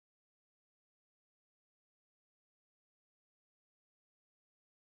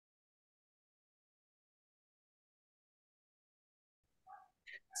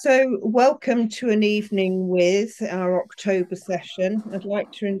So, welcome to an evening with our October session. I'd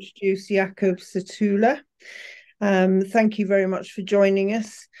like to introduce Jakub Stachula. Thank you very much for joining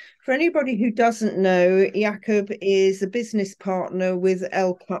us. For anybody who doesn't know, Jakub is a business partner with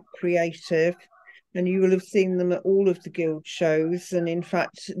LCUT Creative, and you will have seen them at all of the guild shows. And in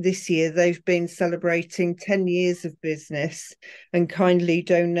fact, this year they've been celebrating 10 years of business and kindly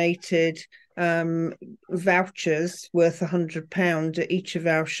donated vouchers worth £100 at each of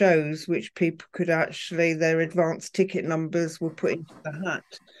our shows, which people could actually, their advanced ticket numbers were put into the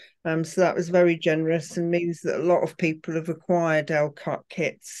hat. So that was very generous and means that a lot of people have acquired LCUT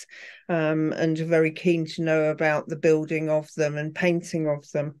kits and are very keen to know about the building of them and painting of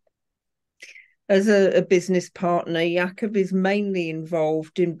them. As a business partner, Jakub is mainly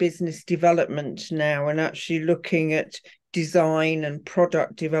involved in business development now and actually looking at design and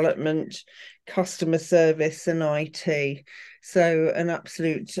product development, customer service and IT. So an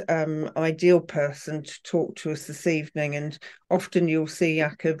absolute ideal person to talk to us this evening. And often you'll see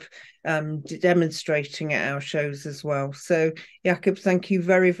Jakub demonstrating at our shows as well. So Jakub, thank you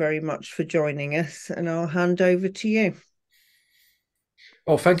very, very much for joining us, and I'll hand over to you.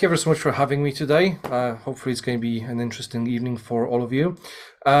 Well, thank you ever so much for having me today. Hopefully it's going to be an interesting evening for all of you.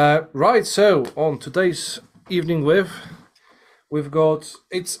 Right, so on today's evening we've got,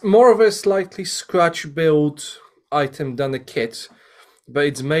 it's more of a slightly scratch build item than a kit, but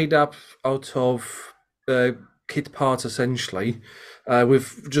it's made up out of kit parts essentially,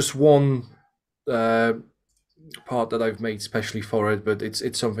 with just one part that I've made specially for it, but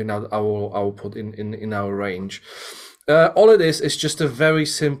it's something that I will put in our range. All it is just a very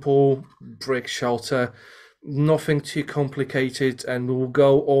simple brick shelter, nothing too complicated, and we'll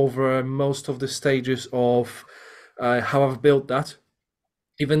go over most of the stages of how I've built that.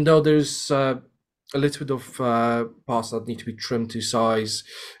 Even though there's a little bit of parts that need to be trimmed to size,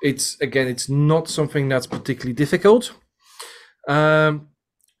 it's not something that's particularly difficult.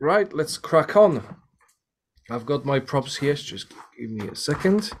 Right, let's crack on. I've got my props here, just give me a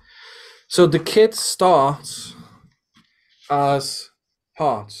second. So the kit starts as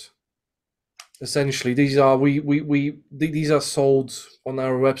parts. Essentially, these are these are sold on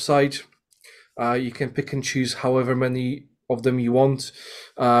our website. You can pick and choose however many of them you want,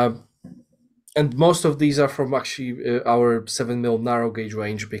 and most of these are from actually our 7mm narrow gauge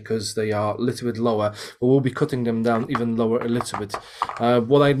range because they are a little bit lower. But we'll be cutting them down even lower a little bit.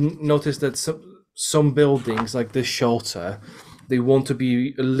 What I noticed that some buildings like this shelter, they want to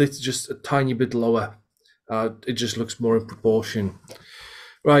be just a tiny bit lower. It just looks more in proportion.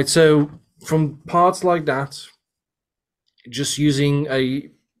 Right, so from parts like that, just using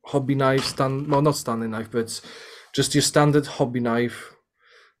a hobby knife, well, not standing knife, but just your standard hobby knife.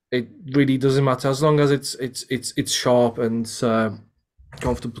 It really doesn't matter as long as it's sharp and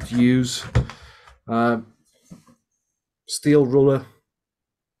comfortable to use. Steel ruler.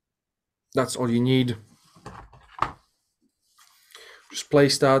 That's all you need. Just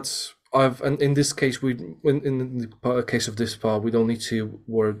place that. And in this case, in the case of this part, we don't need to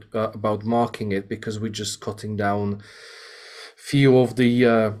worry about marking it because we're just cutting down few of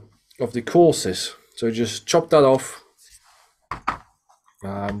the courses. So just chop that off.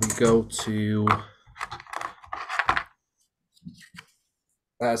 We go to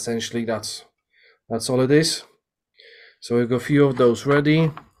essentially that's all it is. So we've got a few of those ready.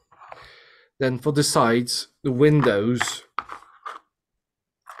 Then for the sides, the windows,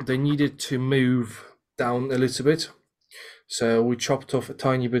 they needed to move down a little bit. So we chopped off a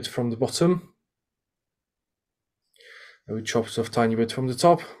tiny bit from the bottom. And we chopped off a tiny bit from the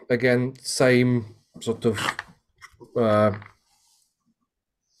top. Again, same sort of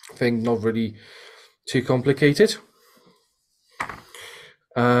thing, not really too complicated.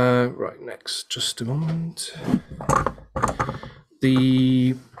 Right, next, just a moment.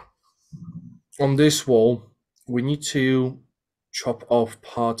 On this wall, we need to chop off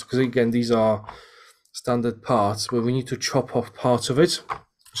parts, because again, these are standard parts, but we need to chop off parts of it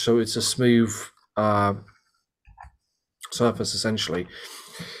so it's a smooth surface essentially.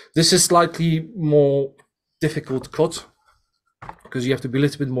 This is slightly more difficult to cut because you have to be a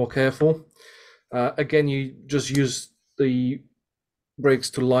little bit more careful. Again, you just use the bricks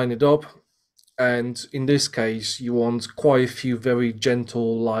to line it up, and in this case you want quite a few very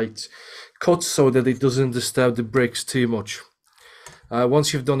gentle light cuts so that it doesn't disturb the bricks too much.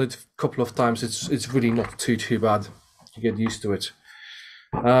 Once you've done it a couple of times, it's really not too bad. You get used to it.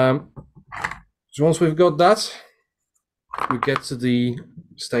 So once we've got that, we get to the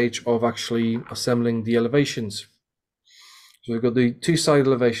stage of actually assembling the elevations. So we've got the two side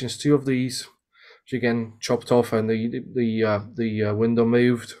elevations, two of these. again chopped off and the window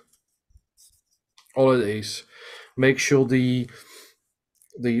moved. All it is, make sure the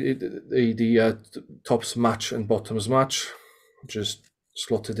tops match and bottoms match. Just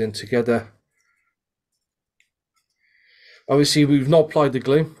slot it in together. Obviously, we've not applied the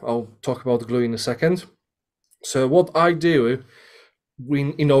glue. I'll talk about the glue in a second. So what I do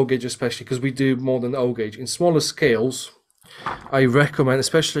in O gauge, especially because we do more than O gauge in smaller scales, I recommend,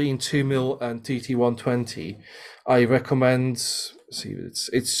 especially in 2mm and TT120, I recommend. See,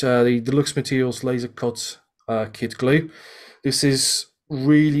 it's the Deluxe Materials Laser Cut kit glue. This is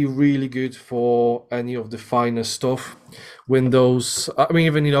really good for any of the finer stuff. Windows, I mean,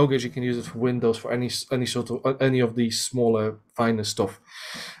 even in O gauge, you can use it for windows, for any sort of any of the smaller finer stuff.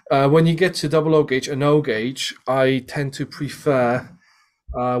 When you get to double O gauge and O gauge, I tend to prefer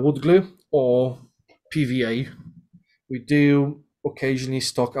wood glue or PVA. We do occasionally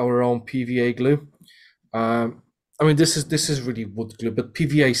stock our own PVA glue. I mean, this is really wood glue, but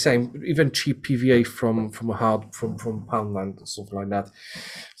PVA, same, even cheap PVA from Poundland or something like that,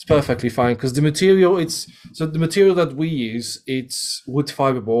 it's perfectly fine because the material the material that we use, it's wood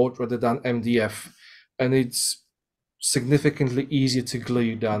fiberboard rather than MDF, and it's significantly easier to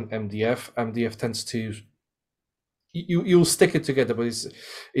glue than MDF. MDF tends to you'll stick it together, but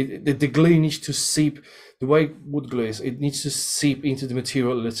the glue needs to seep. The way wood glue is, it needs to seep into the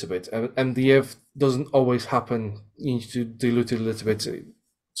material a little bit, and MDF doesn't always happen. You need to dilute it a little bit,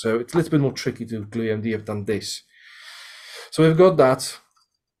 so it's a little bit more tricky to glue MDF than this. So we've got that.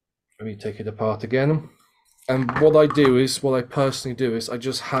 Let me take it apart again. And what I personally do is I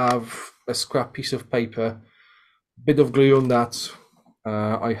just have a scrap piece of paper, bit of glue on that.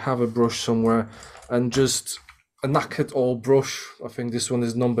 I have a brush somewhere, and just a knackered old brush. I think this one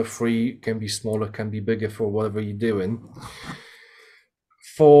is number 3, can be smaller, can be bigger for whatever you're doing.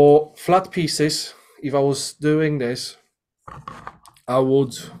 For flat pieces, if I was doing this, I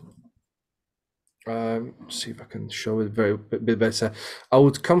would see if I can show it a bit better. I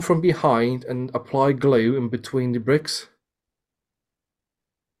would come from behind and apply glue in between the bricks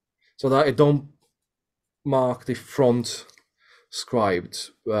so that I don't mark the front scribed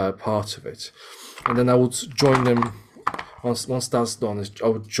part of it, and then I would join them once that's done. I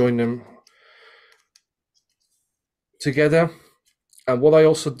would join them together. And what I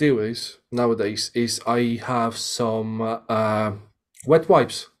also do is nowadays is I have some wet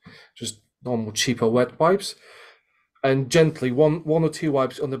wipes, just normal cheaper wet wipes, and gently one or two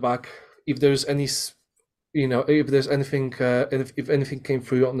wipes on the back. If there's any, if there's anything, if anything came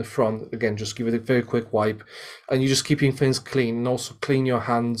through on the front, again, just give it a very quick wipe, and you're just keeping things clean. And also clean your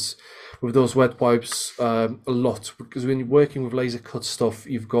hands with those wet wipes a lot, because when you're working with laser cut stuff,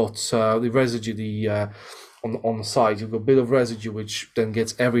 you've got the residue, on the side, you've got a bit of residue which then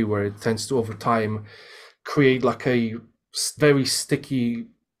gets everywhere. It tends to over time create like a very sticky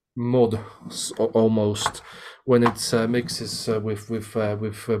mud almost when it mixes with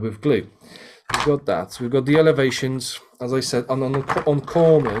glue. We've got that. We've got the elevations, as I said, on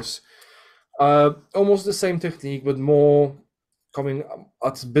corners. Almost the same technique, but more coming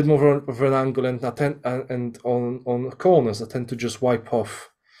at a bit more of an angle, and on corners, I tend to just wipe off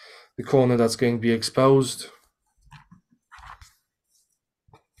the corner that's going to be exposed.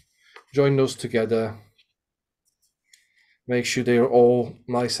 Join those together. Make sure they're all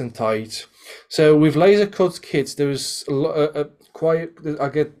nice and tight. So with laser cut kits, there's I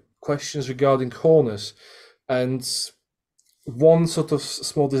get questions regarding corners, and one sort of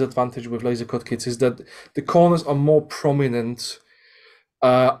small disadvantage with laser cut kits is that the corners are more prominent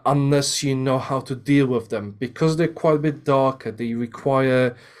unless you know how to deal with them, because they're quite a bit darker. They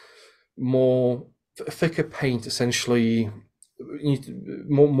require more thicker paint, essentially. You need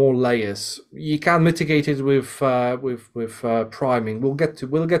more layers. You can mitigate it with priming. We'll get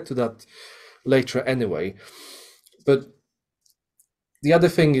to that later anyway. But the other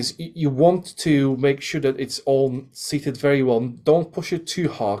thing is you want to make sure that it's all seated very well. Don't push it too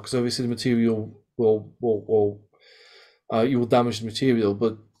hard, because obviously the material will you will damage the material.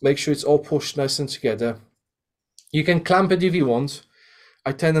 But make sure it's all pushed nice and together. You can clamp it if you want.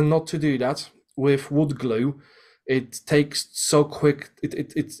 I tend not to do that with wood glue. It takes so quick.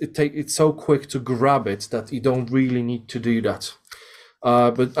 It's so quick to grab it that you don't really need to do that.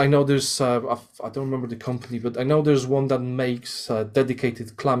 But I know there's I don't remember the company, but I know there's one that makes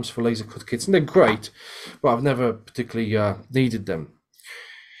dedicated clamps for laser cut kits, and they're great, but I've never particularly needed them.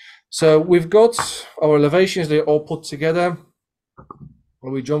 So we've got our elevations; they're all put together.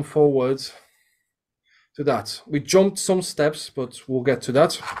 When we jump forward to that, we jumped some steps, but we'll get to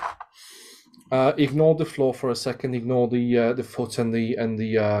that. Ignore the floor for a second. Ignore the foot and the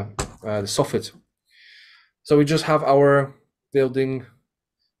soffit. So we just have our building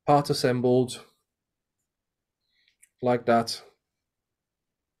part assembled like that.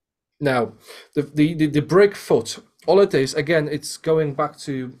 Now, the brick foot, all it is, again, it's going back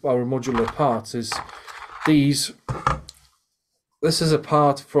to our modular parts, is these. This is a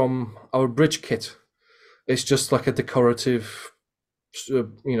part from our bridge kit. It's just like a decorative,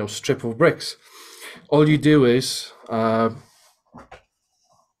 strip of bricks. All you do is, I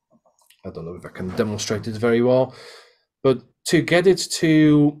don't know if I can demonstrate it very well, but to get it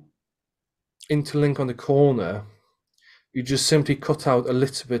to interlink on the corner, you just simply cut out a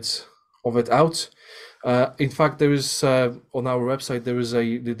little bit of it out. In fact, there is on our website there's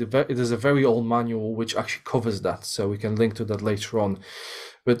a very old manual which actually covers that, so we can link to that later on.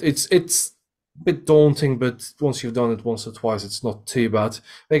 But it's a bit daunting, but once you've done it once or twice, it's not too bad.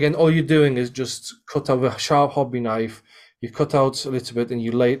 Again, all you're doing is just cut out a sharp hobby knife. You cut out a little bit, and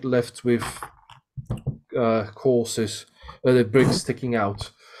you left with courses, the bricks sticking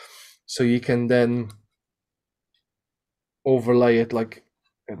out, so you can then overlay it. Like,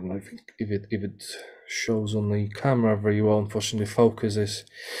 I don't know if it shows on the camera very well. Unfortunately, focus is.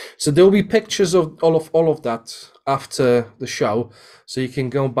 So there'll be pictures of all of that after the show, so you can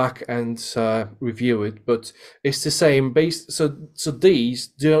go back and review it. But it's the same base. So these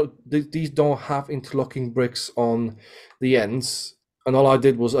don't have interlocking bricks on the ends. And all I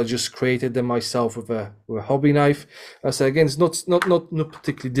did was I just created them myself with a hobby knife. So again, it's not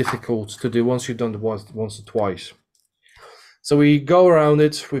particularly difficult to do once you've done it once or twice. So we go around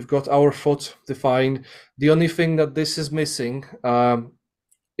it. We've got our foot defined. The only thing that this is missing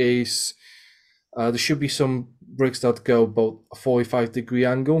is there should be some bricks that go about a 45-degree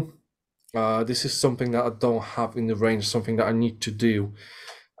angle. This is something that I don't have in the range, something that I need to do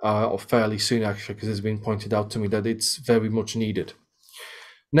fairly soon, actually, because it's been pointed out to me that it's very much needed.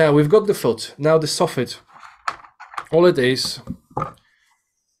 Now we've got the foot. Now the soffit. All it is,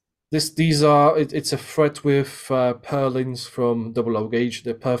 it's a thread with purlins from 00 gauge.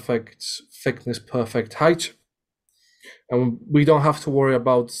 They're perfect thickness, perfect height, and we don't have to worry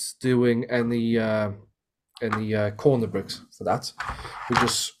about doing any corner bricks for that. We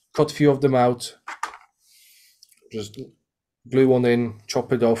just cut a few of them out, just glue one in,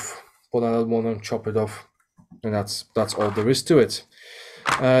 chop it off, put another one and chop it off, and that's all there is to it.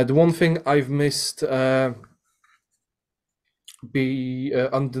 The one thing I've missed underneath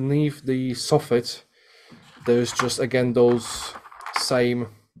the soffit, there's just again those same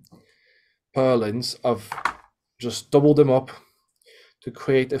purlins. I've just doubled them up to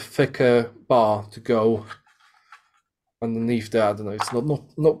create a thicker bar to go underneath there. I don't know, it's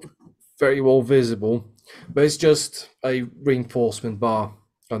not very well visible, but it's just a reinforcement bar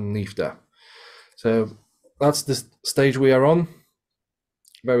underneath there. So that's the stage we are on.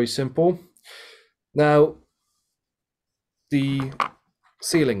 Very simple. Now the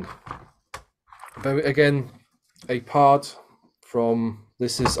ceiling, again, a part from,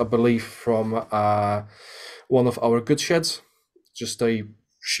 this is, I believe, from one of our good sheds. Just a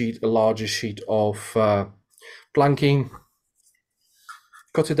larger sheet of planking.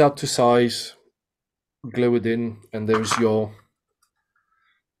 Cut it out to size, glue it in, and there's your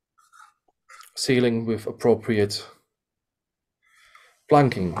ceiling with appropriate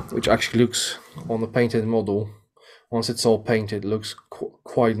planking, which actually looks, on the painted model, once it's all painted, looks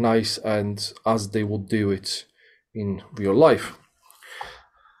quite nice, and as they will do it in real life.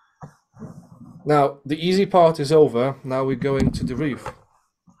 Now the easy part is over. Now we're going to the roof.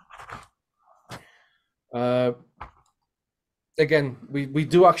 Again, we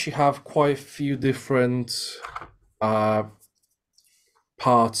do actually have quite a few different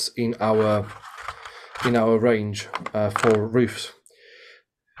parts in our range for roofs.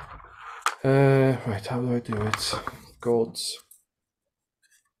 Right, how do I do it? Gods.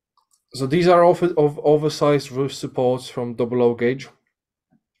 So these are of oversized roof supports from 00 gauge.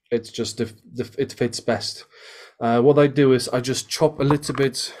 It's just it fits best. What I do is I just chop a little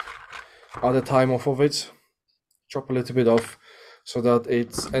bit at a time off of it. Chop a little bit off so that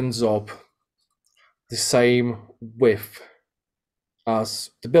it ends up the same width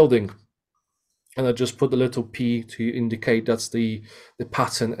as the building. And I just put a little P to indicate that's the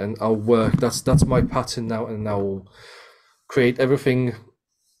pattern, and I'll work. That's my pattern now, and I'll create everything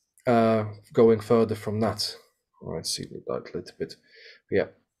going further from that. All right, see that a little bit, yeah.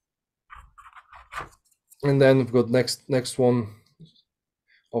 And then we've got next one.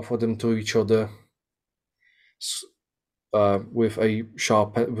 Offer them to each other with a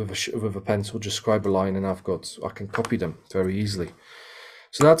sharp with a pencil. Just scribe a line, and I can copy them very easily.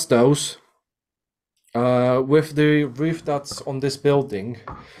 So that's those. With the roof that's on this building,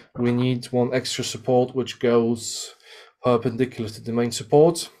 we need one extra support which goes perpendicular to the main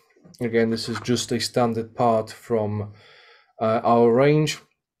support. Again, this is just a standard part from our range,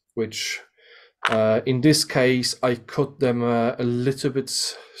 which in this case I cut them a little bit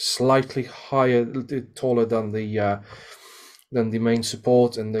slightly higher, a little bit taller than the main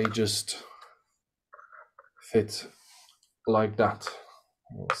support, and they just fit like that.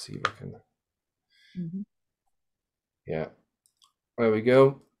 Let's see if I can. Yeah, there we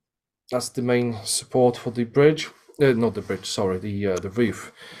go. That's the main support for the bridge. Not the bridge, sorry, the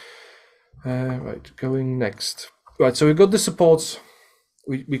roof. Right, going next. Right, so we got the supports.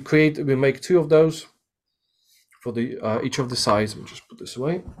 We make 2 of those for the each of the sides. Let me just put this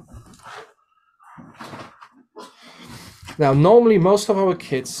away. Now, normally most of our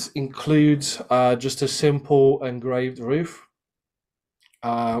kits include just a simple engraved roof.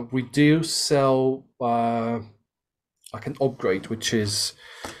 We do sell like an upgrade, which is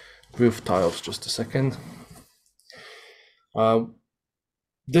roof tiles. Just a second.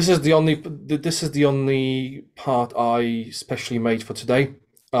 This is the only part I specially made for today.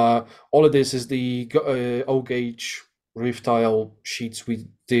 All of this is the O gauge roof tile sheets we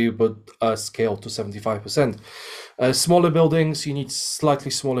do, but scaled to 75%. Smaller buildings, you need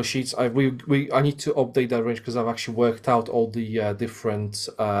slightly smaller sheets. I need to update that range because I've actually worked out all the different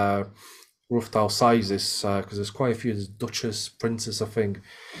roof tile sizes because there's quite a few. There's Duchess, Princess, I think.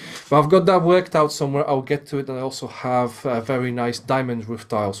 But I've got that worked out somewhere. I'll get to it, and I also have very nice diamond roof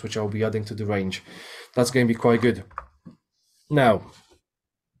tiles, which I'll be adding to the range. That's going to be quite good. Now,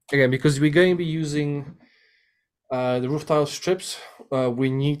 again, because we're going to be using the roof tile strips, we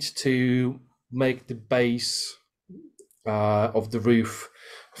need to make the base of the roof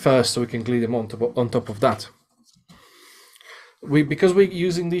first, so we can glue them on top of that. Because we're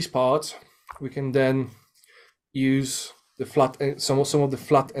using these parts, we can then use the flat, some of the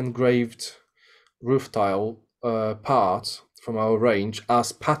flat engraved roof tile parts from our range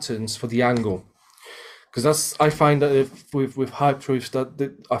as patterns for the angle. Because I find that with hype roofs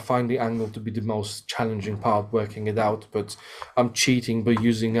that I find the angle to be the most challenging part, working it out. But I'm cheating by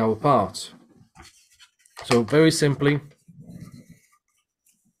using our parts. So very simply,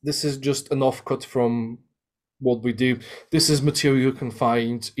 this is just an offcut from what we do. This is material you can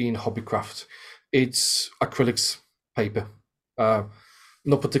find in Hobbycraft. It's acrylics paper,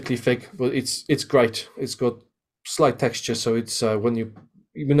 not particularly thick, but it's great. It's got slight texture, so it's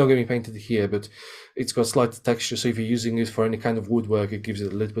we're not going to be painted here, but it's got slight texture. So if you're using it for any kind of woodwork, it gives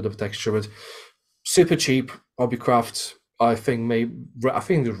it a little bit of texture. But super cheap, Hobbycraft. I think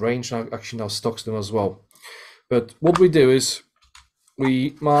the range actually now stocks them as well. But what we do is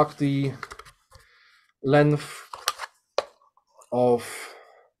we mark the length of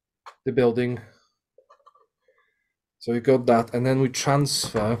the building. So we got that, and then we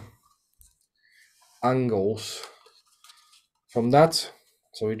transfer angles from that.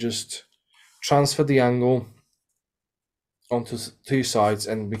 So we just transfer the angle onto 2 sides,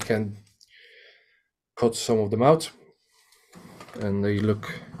 and we can cut some of them out, and they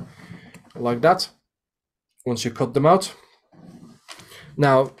look like that once you cut them out.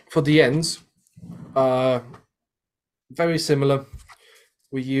 Now for the ends, very similar.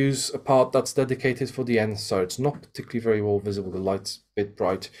 We use a part that's dedicated for the ends, so it's not particularly very well visible. The light's a bit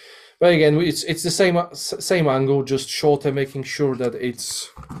bright, but again, it's the same angle, just shorter, making sure that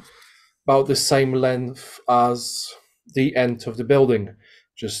it's about the same length as the end of the building.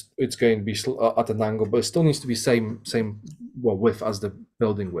 Just it's going to be at an angle, but it still needs to be same width as the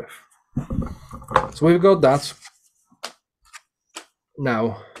building width. So we've got that.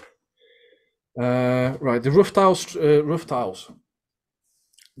 Now, right, the roof tiles.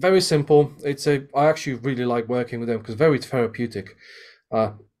 Very simple. I actually really like working with them because very therapeutic.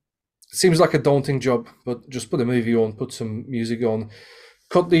 It seems like a daunting job, but just put a movie on, put some music on,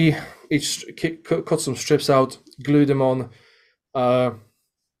 cut some strips out, glue them on,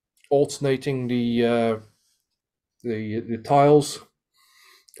 alternating the tiles,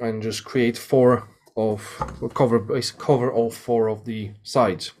 and just create cover all 4 of the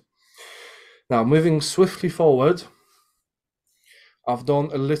sides. Now moving swiftly forward, I've done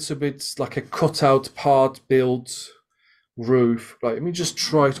a little bit like a cutout part build roof. Right, let me just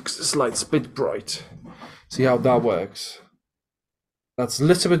try it because this light's a bit bright. See how that works. That's a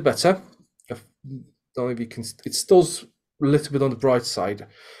little bit better. I don't know if you can. It's still a little bit on the bright side.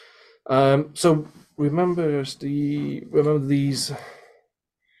 So remember these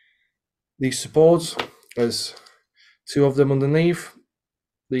supports. There's 2 of them underneath.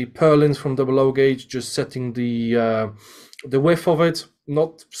 The purlins from double O gauge, just setting the width of it,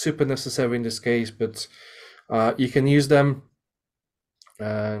 not super necessary in this case, but you can use them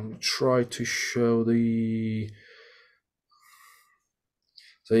and try to show the.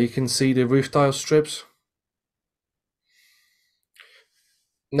 So you can see the roof tile strips.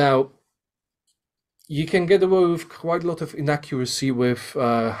 Now, you can get away with quite a lot of inaccuracy with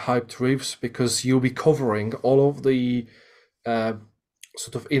hyped roofs because you'll be covering all of the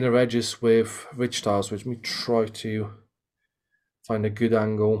sort of inner edges with ridge tiles, which let me try to find a good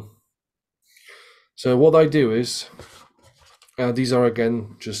angle. So what I do is, these are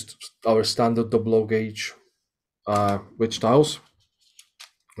again just our standard double O gauge ridge tiles.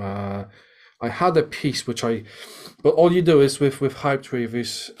 I had a piece which but all you do is with hyped roof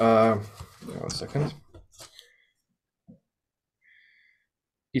is, 1 second.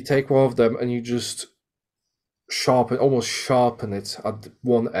 You take one of them and you just almost sharpen it at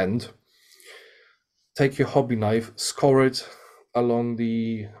one end. Take your hobby knife, score it along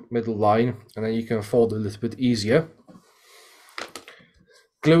the middle line, and then you can fold it a little bit easier.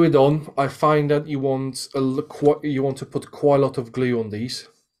 Glue it on. I find that you want to put quite a lot of glue on these,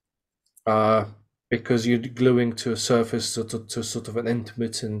 because you're gluing to a surface to sort of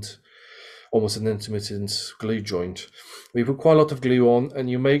almost an intermittent glue joint. We put quite a lot of glue on, and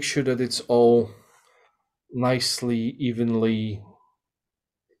you make sure that it's all nicely, evenly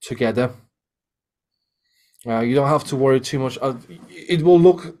together. You don't have to worry too much. It will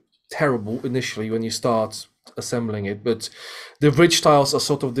look terrible initially when you start assembling it, but the ridge tiles are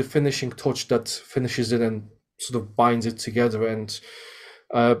sort of the finishing touch that finishes it and sort of binds it together and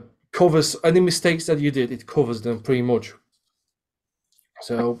covers any mistakes that you did. It covers them pretty much.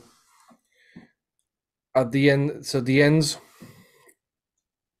 So at the end, the ends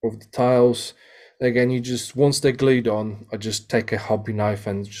of the tiles, again, once they're glued on, I just take a hobby knife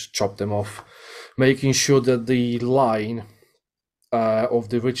and just chop them off, making sure that the line of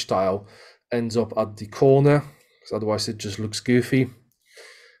the ridge tile ends up at the corner, because otherwise it just looks goofy.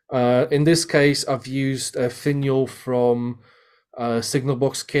 In this case, I've used a finial from Signal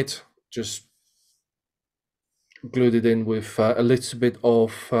Box kit, just glued it in with a little bit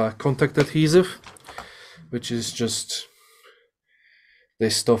of contact adhesive, which is just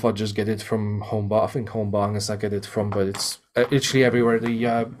this stuff. I just get it from Home Bar. I think Home Bargains I get it from, but it's literally everywhere.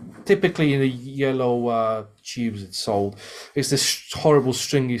 Typically in the yellow tubes it's sold. It's this horrible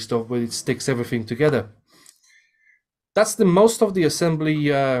stringy stuff, but it sticks everything together. That's the most of the assembly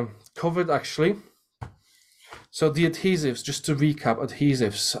covered, actually. So the adhesives, just to recap,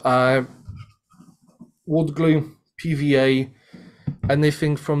 adhesives: wood glue, PVA,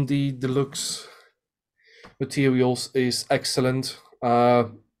 anything from the deluxe materials is excellent.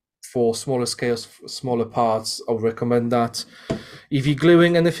 For smaller scales, smaller parts, I would recommend that. If you're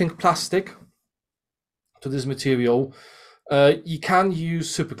gluing anything plastic to this material, you can use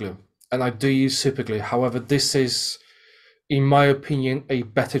super glue, and I do use super glue. However, this is, in my opinion, a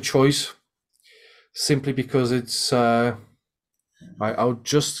better choice, simply because it's I'll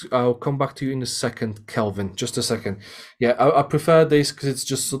come back to you in a second, Kelvin. Just a second. Yeah, I prefer this because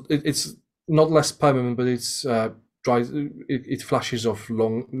it's not less permanent, but it's dry. It flashes off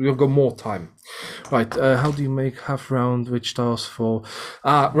long. You've got more time. Right. How do you make half round ridge tiles for?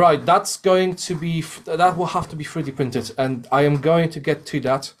 Right. That will have to be 3D printed, and I am going to get to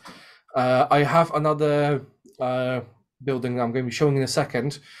that. I have another building I'm going to be showing in a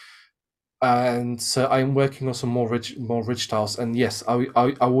second. And so I'm working on some more ridge tiles, and yes,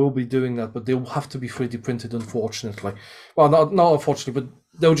 I will be doing that, but they'll have to be 3D printed, unfortunately. Well, not unfortunately, but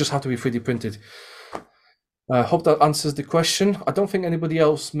they'll just have to be 3D printed. I hope that answers the question. I don't think anybody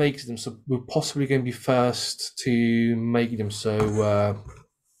else makes them, so we're possibly going to be first to make them. So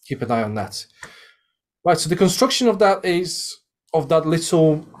keep an eye on that. Right. So the construction of that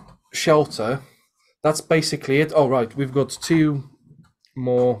little shelter. That's basically it. Oh, right. We've got 2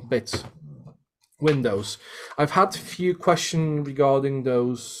 more bits. Windows. I've had a few questions regarding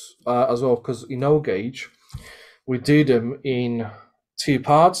those as well, because in O gauge we do them in 2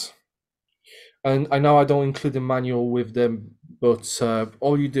 parts, and I know I don't include the manual with them, but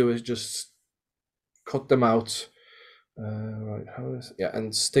all you do is just cut them out, right?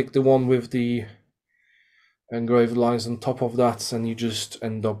 And stick the one with the engraved lines on top of that, and you just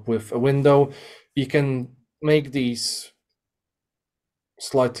end up with a window. You can make these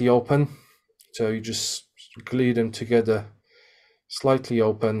slightly open. So you just glue them together, slightly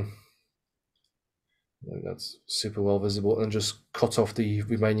open. That's super well visible, and just cut off the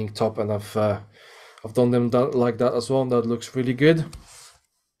remaining top. And I've done them like that as well. And that looks really good.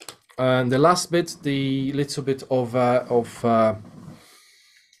 And the last bit, the little bit of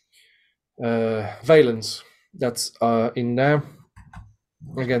valence that's in there.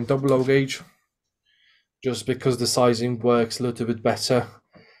 Again, double O gauge, just because the sizing works a little bit better.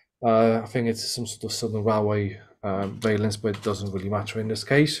 I think it's some sort of Southern Railway valence, but it doesn't really matter in this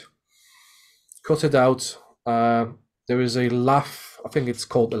case. Cut it out. There is a lath, I think it's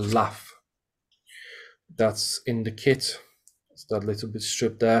called a lath, that's in the kit. It's that little bit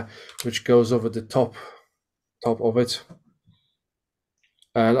strip there, which goes over the top of it.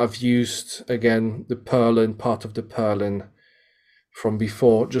 And I've used, again, the purlin, part of the purlin from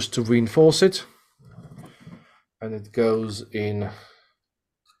before, just to reinforce it. And it goes in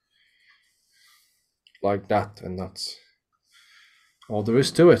like that, and that's all there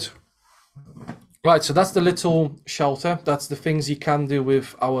is to it. Right, so that's the little shelter. That's the things you can do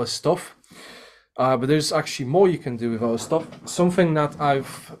with our stuff. But there's actually more you can do with our stuff. Something that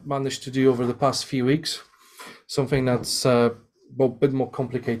I've managed to do over the past few weeks. Something that's a bit more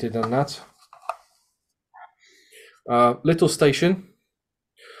complicated than that. Little station.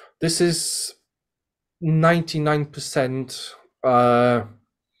 This is 99%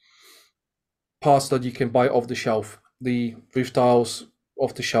 parts that you can buy off the shelf. The roof tiles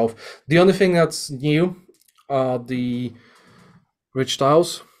off the shelf. The only thing that's new are the ridge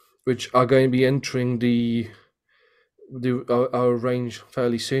tiles, which are going to be entering our range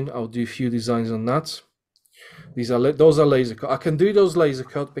fairly soon. I'll do a few designs on that. Those are laser cut. I can do those laser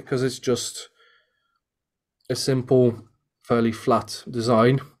cut because it's just a simple, fairly flat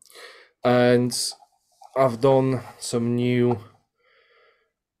design. And I've done some new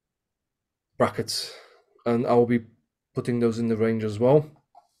brackets, and I'll be putting those in the range as well.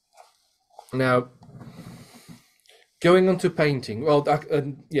 Now, going on to painting. Well,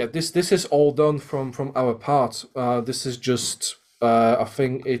 yeah, this is all done from our part. This is just I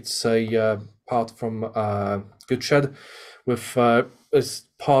think it's a part from Good Shed with is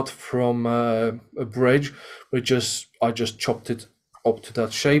part from a bridge. I just chopped it up to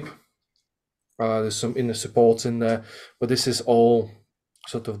that shape. There's some inner supports in there, but this is all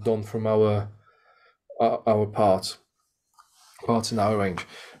sort of done from our parts in our range.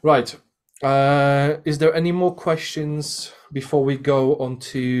 Right. Is there any more questions before we go on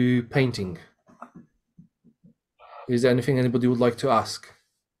to painting? Is there anything anybody would like to ask?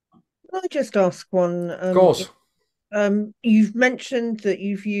 Can I just ask one? Of course. You've mentioned that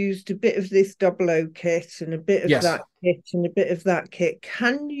you've used a bit of this double O kit and a bit of Yes. that kit and a bit of that kit.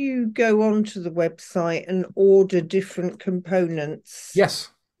 Can you go onto the website and order different components?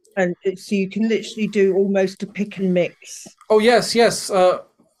 Yes. And so you can literally do almost a pick and mix. Oh yes, yes.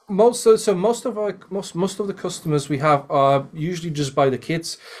 Most of the customers we have are usually just buy the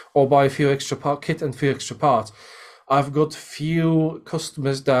kits or buy a few extra kit and few extra parts. I've got few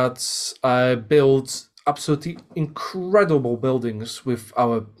customers that build absolutely incredible buildings with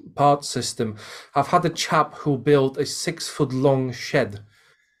our part system. I've had a chap who built a 6-foot long shed,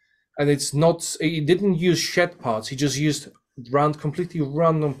 and he didn't use shed parts. He just used completely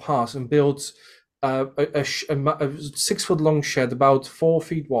random parts and built a 6-foot long shed about 4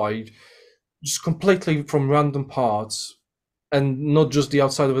 feet wide, just completely from random parts, and not just the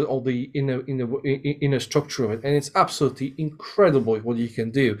outside of it, all the inner structure of it. And it's absolutely incredible what you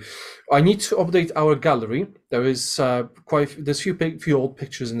can do. I need to update our gallery. There is there's few old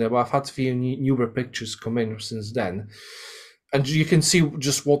pictures in there, but I've had a few newer pictures come in since then, and you can see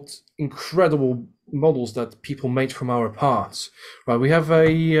just what incredible models that people made from our parts. Right, we have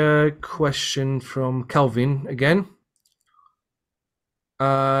a question from Calvin again.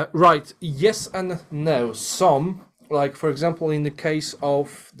 Right, yes and no. Some, like for example, in the case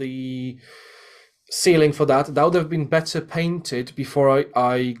of the ceiling for that would have been better painted before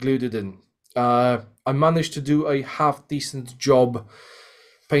I glued it in. I managed to do a half decent job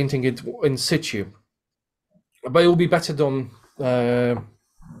painting it in situ, but it will be better done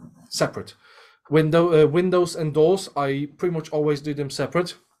separate. Windows and doors, I pretty much always do them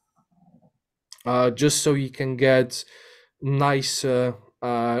separate, just so you can get nicer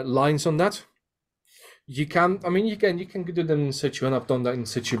lines on that. You can do them in situ, and I've done that in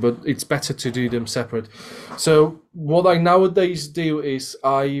situ, but it's better to do them separate. So what I nowadays do is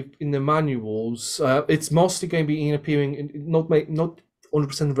in the manuals, it's mostly going to be appearing, not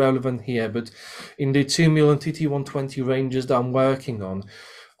 100% relevant here, but in the 2mm and TT120 ranges that I'm working on,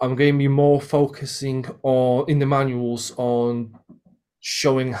 I'm going to be more focusing on in the manuals on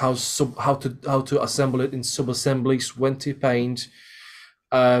showing how to assemble it in sub-assemblies, when to paint,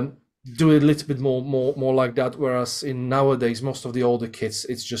 do it a little bit more like that. Whereas in nowadays, most of the older kits,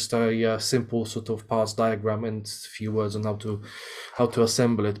 it's just a simple sort of parts diagram and a few words on how to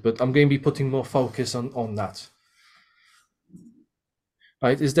assemble it. But I'm going to be putting more focus on that.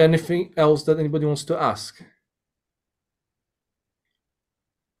 Right? Is there anything else that anybody wants to ask?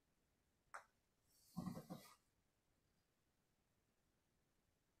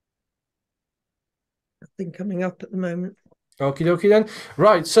 nothing coming up at the moment. Okie dokie then.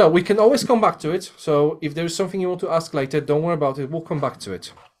 Right, so we can always come back to it. So if there's something you want to ask later, don't worry about it. We'll come back to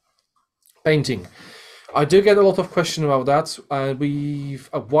it. Painting. I do get a lot of questions about that.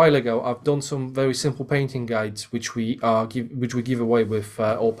 A while ago, I've done some very simple painting guides, which we give away with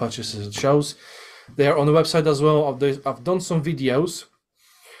all purchases at shows. They're on the website as well. I've done some videos.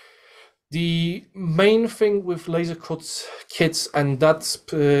 The main thing with laser cut kits, and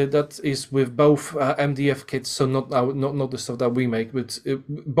that is with both MDF kits, so not the stuff that we make, but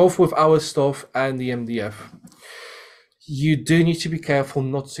both with our stuff and the MDF. You do need to be careful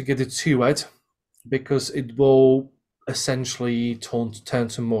not to get it too wet, because it will essentially turn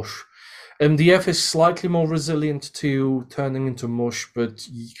to mush. MDF is slightly more resilient to turning into mush, but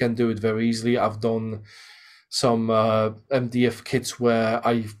you can do it very easily. I've done some MDF kits where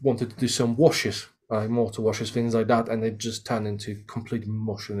I wanted to do some washes, mortar washes, things like that, and it just turned into complete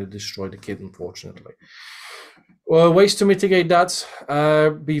mush and it destroyed the kit, unfortunately. Well, ways to mitigate that: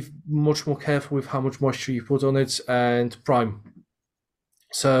 be much more careful with how much moisture you put on it, and prime.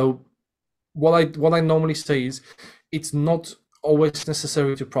 So what I normally say is, it's not always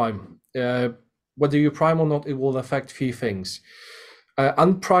necessary to prime. Whether you prime or not, it will affect a few things.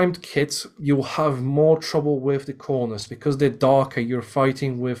 Unprimed kits, you'll have more trouble with the corners because they're darker. You're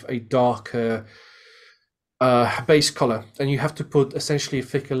fighting with a darker base color, and you have to put essentially a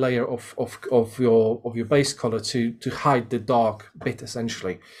thicker layer of your base color to hide the dark bit.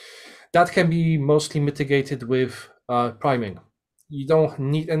 Essentially, that can be mostly mitigated with priming. You don't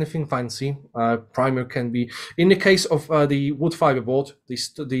need anything fancy. Primer can be, in the case of the wood fiber board,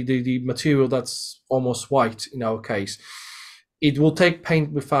 the material that's almost white in our case. It will take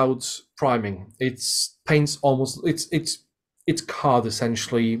paint without priming. It's card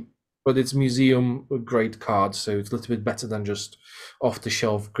essentially, but it's museum grade card, so it's a little bit better than just off the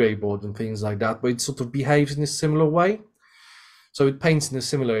shelf grey board and things like that. But it sort of behaves in a similar way, so it paints in a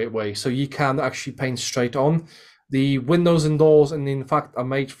similar way. So you can actually paint straight on. The windows and doors, and in fact, are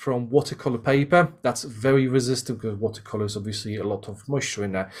made from watercolor paper. That's very resistant, because watercolor is obviously a lot of moisture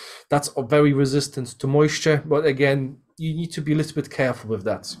in there. That's very resistant to moisture, but again, you need to be a little bit careful with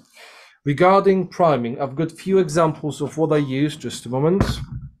that. Regarding priming, I've got a few examples of what I use. Just a moment.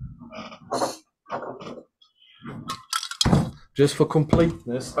 Just for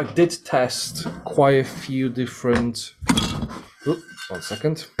completeness, I did test quite a few different. Oops, 1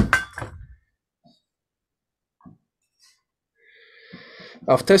 second.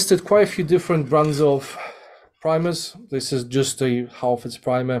 I've tested quite a few different brands of primers. This is just a half-inch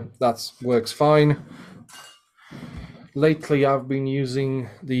primer. That works fine. Lately, I've been using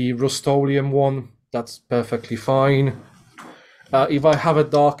the Rust-Oleum one. That's perfectly fine. If I have a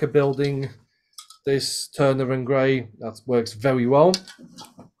darker building, this Turner and Grey, that works very well.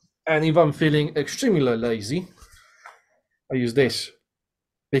 And if I'm feeling extremely lazy, I use this,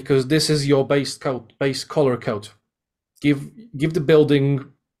 because this is your base color coat. Give the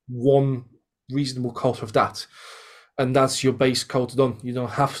building one reasonable coat of that, and that's your base coat done. You don't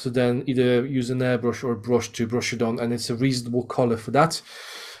have to then either use an airbrush or a brush to brush it on, and it's a reasonable color for that.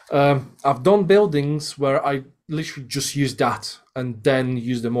 I've done buildings where I literally just used that and then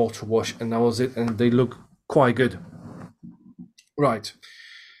used the mortar wash, and that was it, and they look quite good. Right.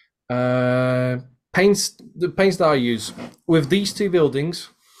 The paints that I use with these two buildings,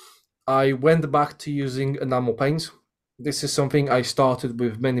 I went back to using enamel paints. This is something I started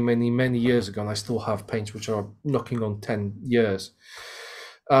with many years ago, and I still have paints which are knocking on 10 years.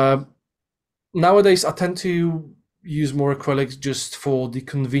 Nowadays, I tend to use more acrylics just for the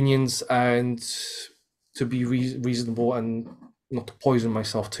convenience and to be reasonable and not to poison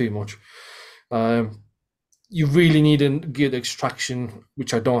myself too much. You really need a good extraction,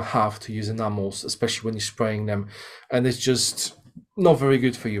 which I don't have, to use enamels, especially when you're spraying them, and it's just not very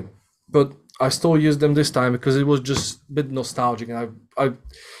good for you. But I still used them this time because it was just a bit nostalgic, and I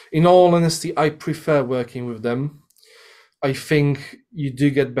in all honesty, I prefer working with them. I think you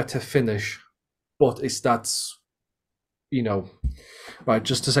do get better finish, but that's right.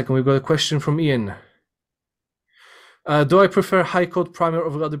 Just a second, we've got a question from Ian. Do I prefer high coat primer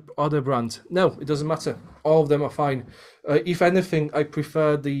over other brands? No, it doesn't matter. All of them are fine. If anything, I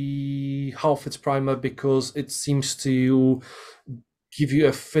prefer the half-inch primer because it seems to give you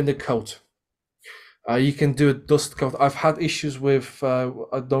a thinner coat. You can do a dust coat. I've had issues with, I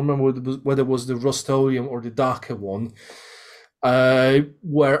don't remember whether it was the Rust-Oleum or the darker one,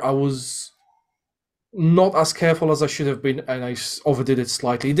 where I was not as careful as I should have been, and I overdid it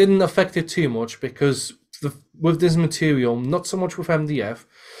slightly. It didn't affect it too much because with this material, not so much with MDF,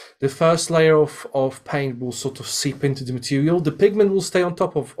 the first layer of paint will sort of seep into the material. The pigment will stay on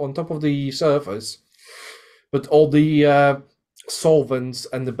top of the surface, but all the solvents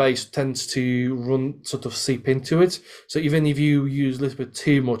and the base tends to run sort of seep into it. So even if you use a little bit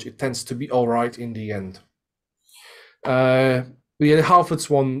too much, it tends to be all right in the end. But yeah, the Halfords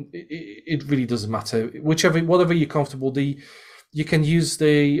one, it really doesn't matter. Whatever you're comfortable. You can use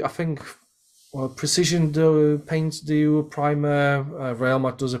I think, Precision paints do a primer,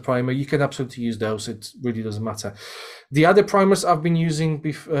 Realmat does a primer. You can absolutely use those. It really doesn't matter. The other primers I've been using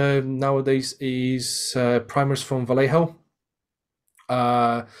nowadays is primers from Vallejo.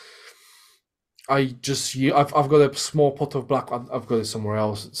 I've got a small pot of black. I've got it somewhere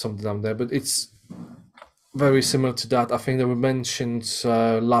else, something down there, but it's very similar to that. I think they were mentioned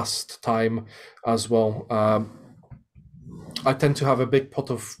last time as well. I tend to have a big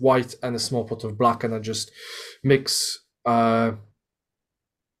pot of white and a small pot of black, and I just mix to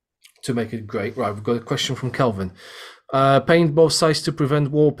make it great. Right, we've got a question from Kelvin. Paint both sides to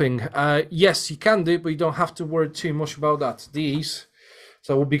prevent warping. Yes, you can do, but you don't have to worry too much about that.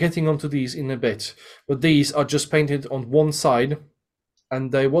 So we'll be getting onto these in a bit, but these are just painted on one side,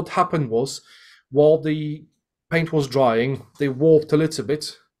 and what happened was, while the paint was drying, they warped a little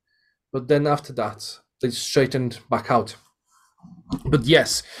bit, but then after that, they straightened back out. But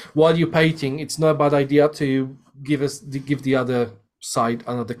yes, while you're painting, it's not a bad idea to give the other side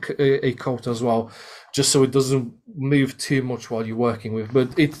a coat as well, just so it doesn't move too much while you're working with.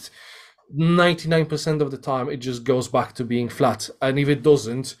 But it's 99% of the time it just goes back to being flat, and if it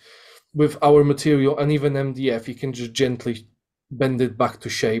doesn't, with our material and even MDF, you can just gently bend it back to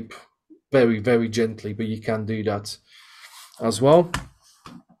shape, very, very gently, but you can do that as well.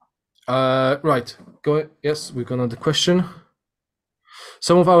 Right, yes, we've got another question.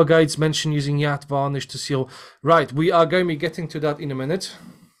 Some of our guides mention using yacht varnish to seal. Right, we are going to be getting to that in a minute.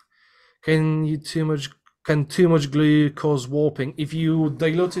 Can too much glue cause warping? If you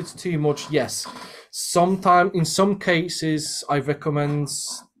dilute it too much, yes. In some cases, I recommend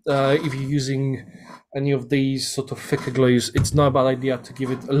if you're using any of these sort of thicker glues, it's not a bad idea to give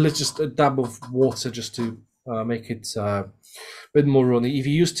it just a dab of water just to make it a bit more runny. If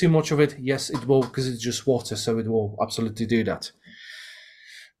you use too much of it, yes, it will, because it's just water, so it will absolutely do that.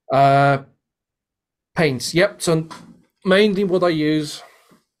 Paints, yep. So mainly what I use,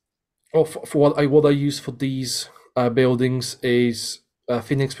 or for what I use for these buildings, is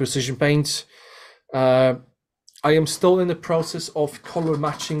Phoenix Precision Paint. I am still in the process of color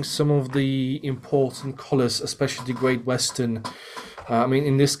matching some of the important colors, especially the Great Western. I mean,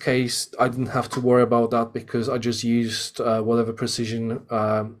 in this case, I didn't have to worry about that because I just used whatever Precision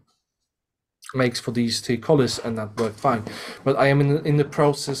makes for these two colors, and that worked fine. But I am in the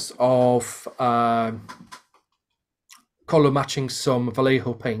process of color matching some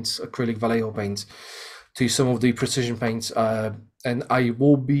Vallejo paints, acrylic Vallejo paints, to some of the Precision paints, and I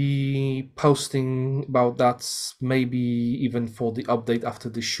will be posting about that, maybe even for the update after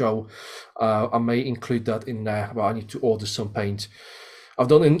the show. I may include that in there, but I need to order some paint. I've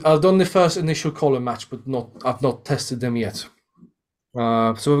done the first initial color match, but I've not tested them yet.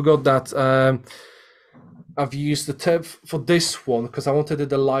 So we've got that. I've used for this one because I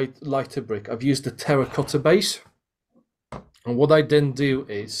wanted a lighter brick. I've used the terracotta base, and what I then do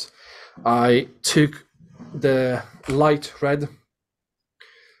is I took the light red,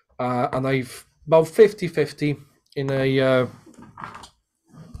 and I've about 50-50 in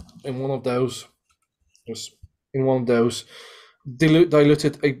one of those,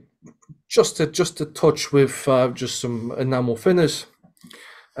 diluted just a touch with just some enamel thinners.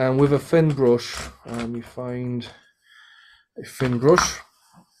 And with a thin brush, you find a thin brush.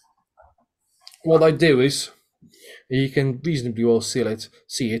 What I do is, you can reasonably well see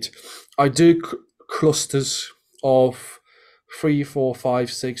it. I do clusters of 3, 4,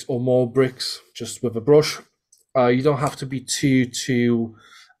 5, 6 or more bricks just with a brush. You don't have to be too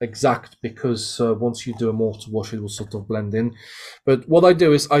exact, because once you do a mortar wash, it will sort of blend in. But what I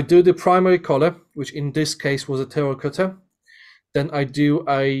do is I do the primary color, which in this case was a terracotta. Then I do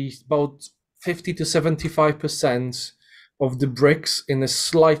about 50 to 75% of the bricks in a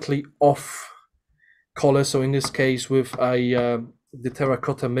slightly off color. So in this case, with the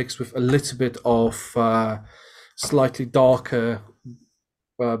terracotta mixed with a little bit of slightly darker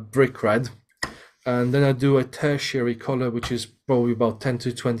brick red. And then I do a tertiary color, which is probably about 10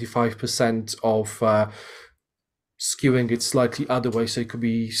 to 25% of skewing it slightly other way, so it could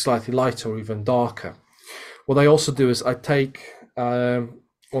be slightly lighter or even darker. What I also do is I take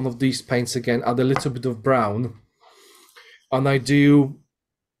one of these paints again, add a little bit of brown, and I do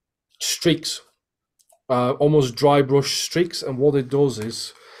streaks, almost dry brush streaks. And what it does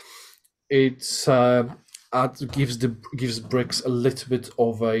is it gives bricks a little bit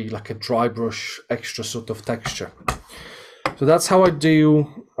of a like a dry brush extra sort of texture. So that's how I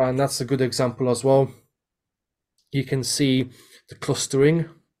do, and that's a good example as well. You can see the clustering.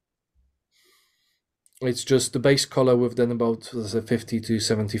 It's just the base color with then about 50 to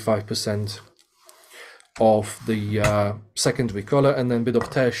 75% of the secondary color, and then a bit of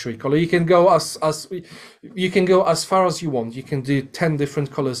tertiary color. You can go as far as you want. You can do 10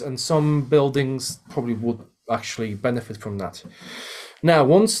 different colors, and some buildings probably would actually benefit from that. Now,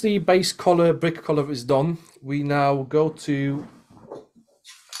 once the base color, brick color is done, we now go to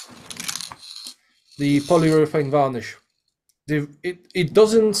the polyurethane varnish. It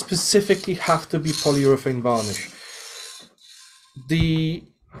doesn't specifically have to be polyurethane varnish. The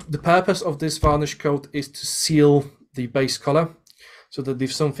purpose of this varnish coat is to seal the base color, so that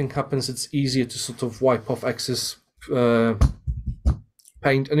if something happens, it's easier to sort of wipe off excess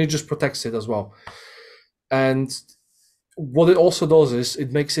paint, and it just protects it as well. And what it also does is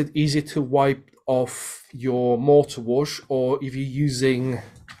it makes it easier to wipe off your mortar wash, or if you're using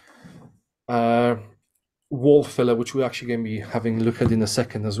wall filler, which we're actually going to be having a look at in a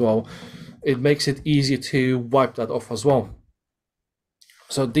second as well, it makes it easier to wipe that off as well.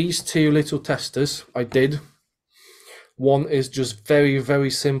 So these two little testers I did. One is just very, very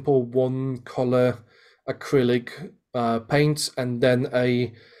simple one color acrylic paint, and then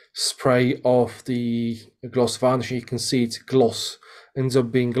a spray of the gloss varnish. You can see it gloss, ends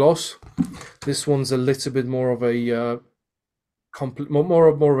up being gloss. This one's a little bit more of a more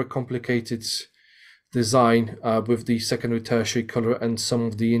of a complicated design with the secondary tertiary color and some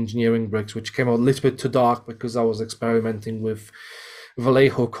of the engineering bricks, which came out a little bit too dark because I was experimenting with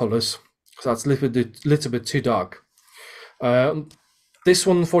Vallejo colors, so that's a little bit too dark. This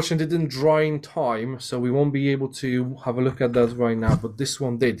one unfortunately didn't dry in time, so we won't be able to have a look at that right now, but this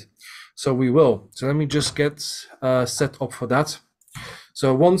one did, so we will. So let me just get set up for that.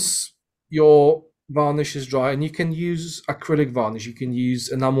 So once your varnish is dry, and you can use acrylic varnish, you can use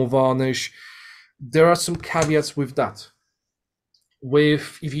enamel varnish. There are some caveats with that.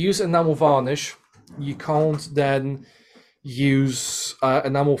 If you use enamel varnish, you can't then use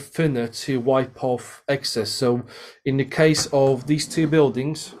enamel thinner to wipe off excess. So in the case of these two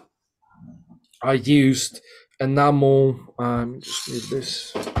buildings, I used enamel, just need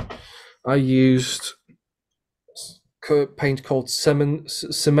this. I used paint called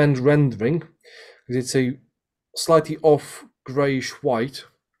cement rendering. It's a slightly off grayish white,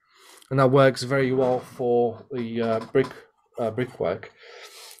 and that works very well for the brickwork.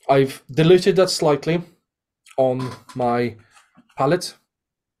 I've diluted that slightly on my palette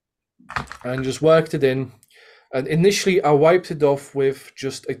and just worked it in. And initially I wiped it off with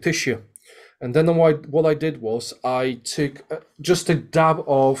just a tissue, and then what I did was I took just a dab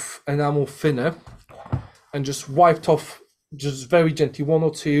of enamel thinner and just wiped off, just very gently, 1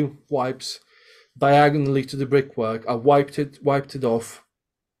 or 2 wipes diagonally to the brickwork. I wiped it off,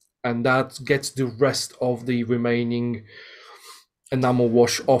 and that gets the rest of the remaining enamel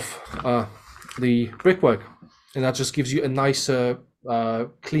wash off the brickwork, and that just gives you a nicer,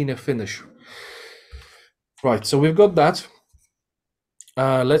 cleaner finish. Right, so we've got that.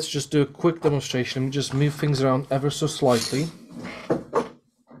 Let's just do a quick demonstration. Let me just move things around ever so slightly.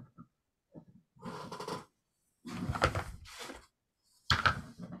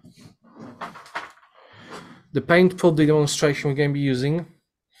 The paint for the demonstration we're going to be using,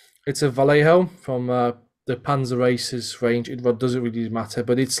 it's a Vallejo from the Panzer Races range. It doesn't really matter,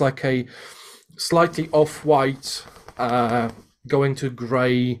 but it's like a slightly off-white, going to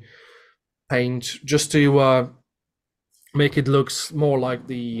grey paint, just to make it look more like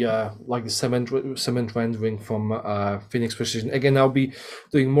the cement rendering from Phoenix Precision. Again, I'll be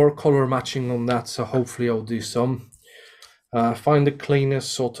doing more color matching on that, so hopefully I'll do some. Find the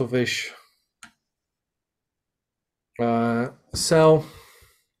cleanest sort of ish cell,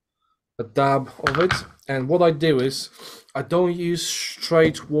 a dab of it, and what I do is I don't use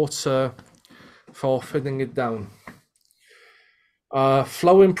straight water for thinning it down.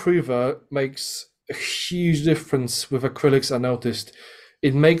 Flow improver makes a huge difference with acrylics. I noticed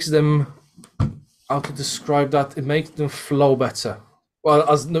it makes them, how to describe that, it makes them flow better. Well,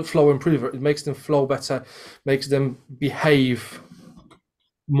 as the flow improver, it makes them flow better, makes them behave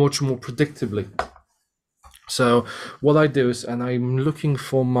much more predictably. So what I do is, and I'm looking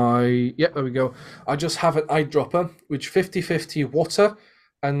for my, yeah, there we go. I just have an eyedropper, which 50-50 water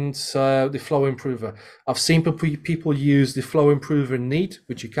and the flow improver. I've seen people use the flow improver neat,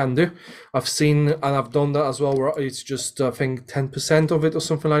 which you can do. I've seen, and I've done that as well, where it's just, I think 10% of it or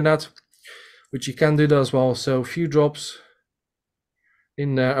something like that, which you can do that as well. So a few drops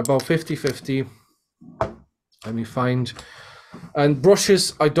in there, about 50-50. Let me find. And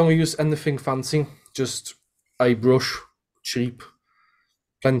brushes, I don't use anything fancy, just a brush, cheap,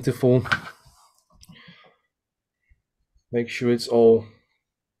 plentiful. Make sure it's all.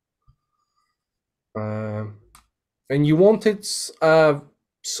 And you want it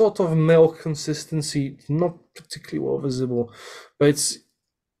sort of milk consistency, not particularly well visible, but it's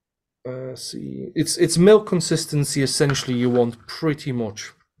it's milk consistency essentially you want pretty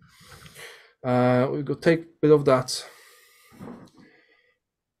much. We go take a bit of that,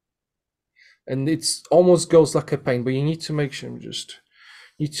 and it's almost goes like a paint, but you need to make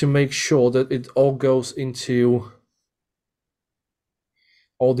sure that it all goes into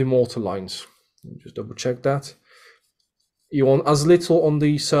all the mortar lines. Just double check that. You want as little on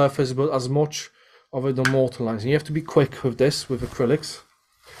the surface, but as much of it on mortar lines. And you have to be quick with this, with acrylics,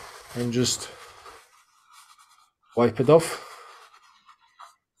 and just wipe it off.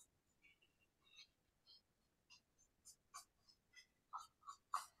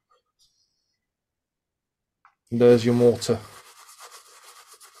 And there's your mortar.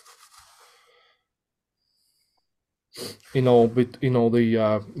 In all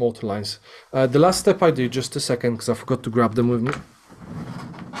the mortar lines. The last step I do, just a second, because I forgot to grab them with me.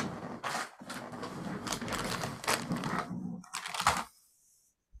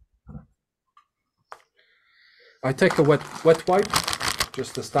 I take a wet wipe,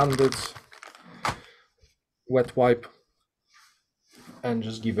 just a standard wet wipe, and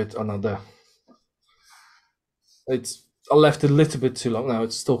just give it another. I left it a little bit too long now.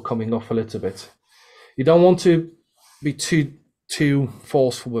 It's still coming off a little bit. You don't want to be too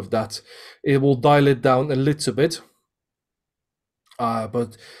forceful with that. It will dial it down a little bit.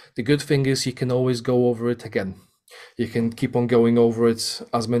 But the good thing is you can always go over it again. You can keep on going over it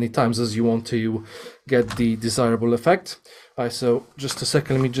as many times as you want to get the desirable effect. So just a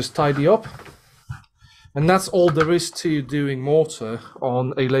second, let me just tidy up. And that's all there is to doing mortar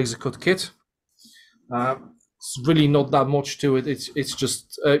on a laser cut kit. It's really not that much to it. It's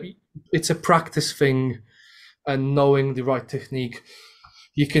just it's a practice thing and knowing the right technique.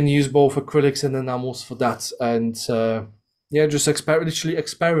 You can use both acrylics and enamels for that, and just literally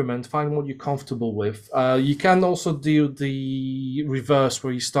experiment, find what you're comfortable with. You can also do the reverse,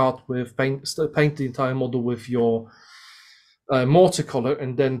 where you start with paint the entire model with your mortar color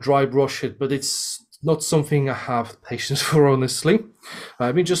and then dry brush it, but it's not something I have patience for, honestly.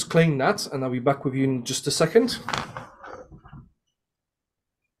 Let me just clean that, and I'll be back with you in just a second.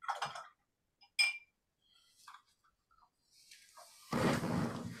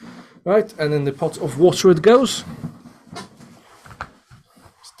 Right, and in the pot of water it goes.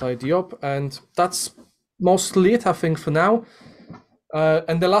 Let's tidy up, and that's mostly it, I think, for now.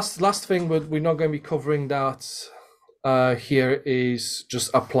 And the last thing, but we're not going to be covering that here, is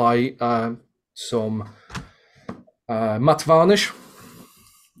just apply some matte varnish.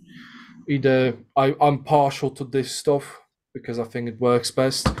 I'm partial to this stuff because I think it works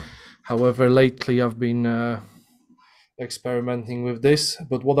best. However, lately I've been experimenting with this,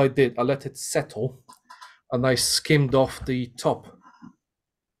 but what I did, I let it settle and I skimmed off the top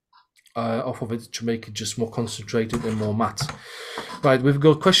off of it to make it just more concentrated and more matte. Right, we've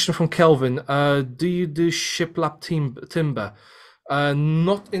got a question from Kelvin. Do you do shiplap timber?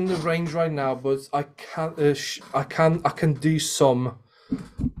 Not in the range right now, but I can do some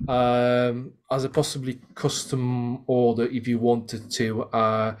as a possibly custom order if you wanted to.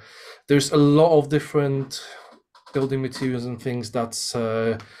 There's a lot of different building materials and things that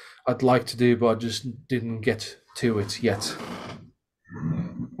I'd like to do, but I just didn't get to it yet.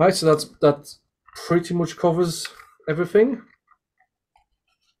 Right, so that pretty much covers everything.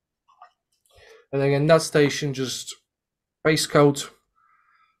 And again, that station, just base coat,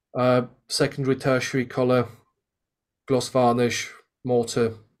 secondary, tertiary color, gloss varnish,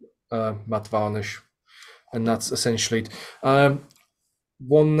 mortar, matte varnish, and that's essentially it.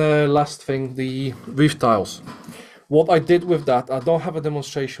 One last thing, the roof tiles. What I did with that, I don't have a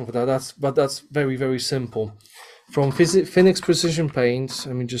demonstration for that, but that's very, very simple. From Phoenix Precision Paint,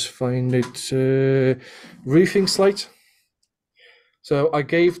 let me just find it, roofing slate. So I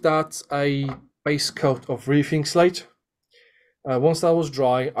gave that a base coat of roofing slate. Once that was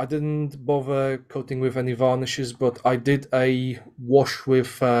dry, I didn't bother coating with any varnishes, but I did a wash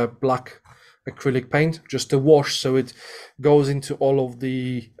with black acrylic paint, just a wash, so it goes into all of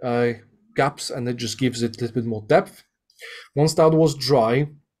the gaps and it just gives it a little bit more depth. Once that was dry,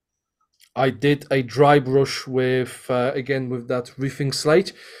 I did a dry brush with, again, with that roofing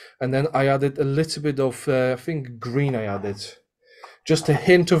slate, and then I added a little bit of, I think green I added. Just a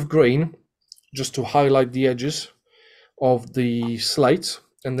hint of green, just to highlight the edges of the slate.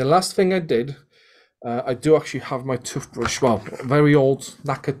 And the last thing I did, I do actually have my toothbrush, well, very old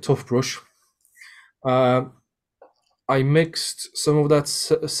knackered toothbrush. I mixed some of that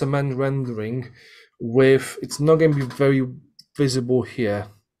cement rendering with, it's not going to be very visible here.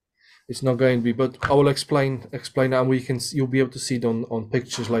 It's not going to be, but I will explain that, and you'll be able to see it on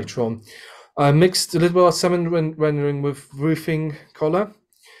pictures later on. I mixed a little bit of cement rendering with roofing color,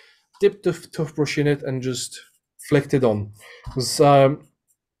 dipped the toothbrush in it, and just flicked it on. Because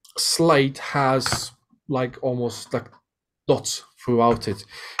slate has like almost like dots throughout it,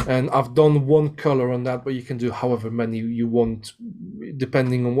 and I've done one color on that, but you can do however many you want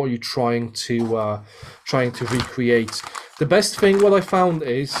depending on what you're trying to recreate. The best thing what I found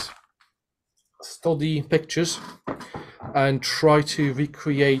is study pictures and try to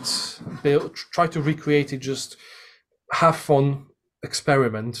recreate it, just have fun,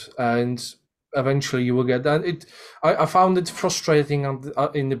 experiment, and eventually you will get that. I found it frustrating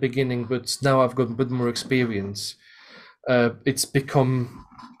in the beginning, but now I've got a bit more experience. It's become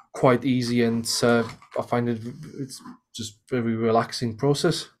quite easy, and I find it's just very relaxing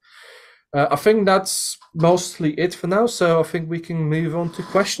process. I think that's mostly it for now, so I think we can move on to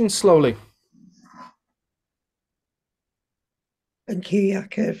questions slowly. Thank you,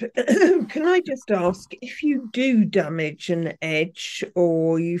 Jakub. Can I just ask, if you do damage an edge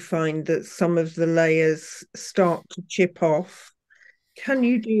or you find that some of the layers start to chip off, can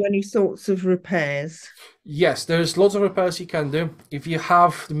you do any sorts of repairs? Yes, there's lots of repairs you can do. If you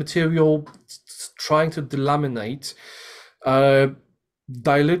have the material trying to delaminate,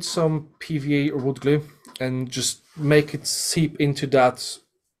 dilute some PVA or wood glue and just make it seep into that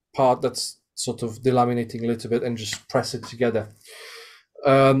part that's sort of delaminating a little bit, and just press it together.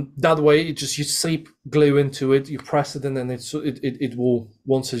 That way, you seep glue into it, you press it, and then it will,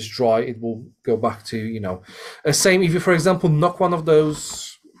 once it's dry, it will go back to same. If you, for example, knock one of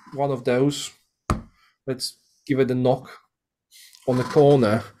those, let's give it a knock on the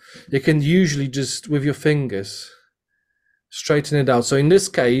corner, you can usually just with your fingers straighten it out. So in this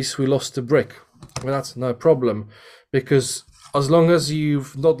case, we lost the brick. Well, that's no problem, because as long as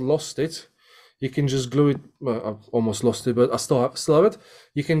you've not lost it, you can just glue it. Well, I've almost lost it, but I still have it.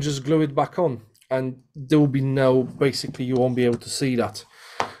 You can just glue it back on, and there will be basically you won't be able to see that.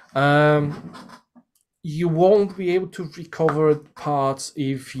 You won't be able to recover parts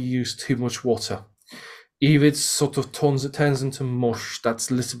if you use too much water. If it sort of turns into mush, that's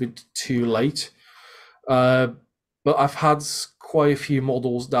a little bit too late. But I've had quite a few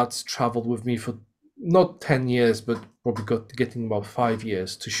models that's traveled with me for not 10 years, but probably getting about 5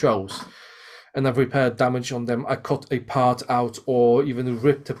 years to shows. And I've repaired damage on them. I cut a part out or even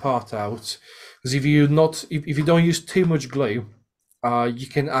ripped a part out. Because if you don't use too much glue, you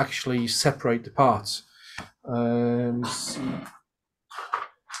can actually separate the parts. Let's see.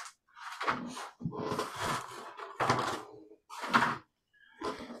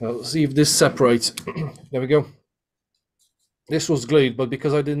 Let's see if this separates. There we go. This was glued, but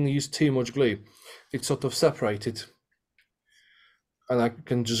because I didn't use too much glue, it sort of separated. And I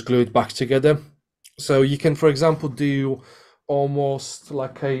can just glue it back together. So you can, for example, do almost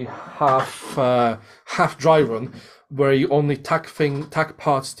like a half dry run, where you only tack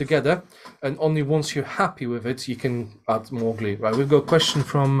parts together, and only once you're happy with it, you can add more glue. Right, we've got a question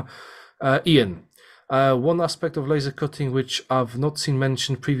from Ian. One aspect of laser cutting which I've not seen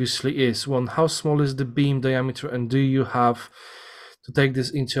mentioned previously is, one, how small is the beam diameter, and do you have to take this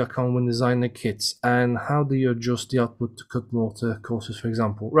into account when designing the kits? And how do you adjust the output to cut mortar courses, for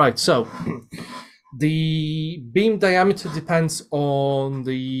example? Right, so the beam diameter depends on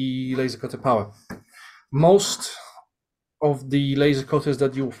the laser cutter power. Most of the laser cutters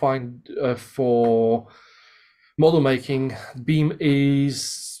that you'll find for model making, beam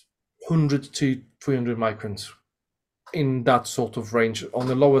is 100 to 300 microns, in that sort of range. On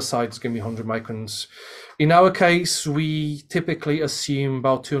the lower side, it's going to be 100 microns. In our case, we typically assume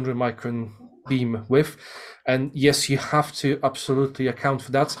about 200 micron beam width. And yes, you have to absolutely account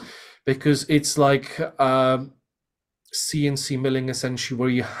for that, because it's like CNC milling, essentially, where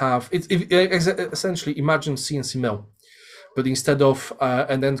you have essentially imagine CNC mill, but instead of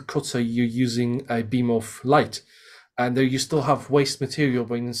an end cutter, you're using a beam of light, and there you still have waste material,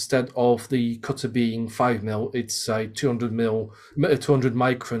 but instead of the cutter being 5 mil, it's a 200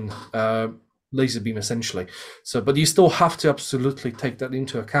 micron laser beam, essentially. So, but you still have to absolutely take that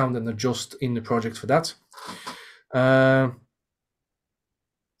into account and adjust in the project for that.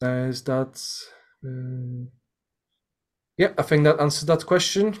 Is that? Yeah, I think that answers that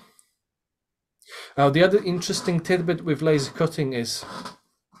question. Now, the other interesting tidbit with laser cutting is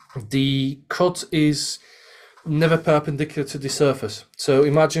the cut is never perpendicular to the surface. So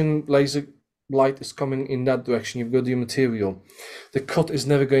imagine light is coming in that direction, you've got your material. The cut is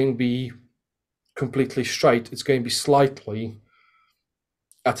never going to be completely straight. It's going to be slightly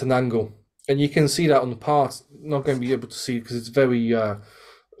at an angle, and you can see that on the parts. Not going to be able to see it because it's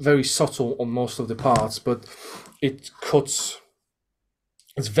very subtle on most of the parts, but it cuts.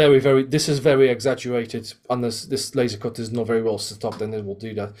 It's very. This is very exaggerated. Unless this laser cut is not very well set up, then it will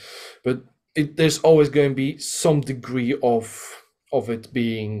do that. But there's always going to be some degree of it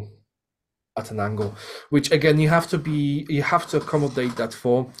being at an angle, which again you have to accommodate that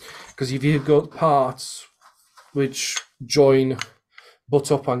for, because if you've got parts which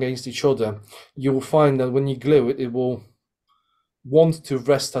butt up against each other, you will find that when you glue it, it will want to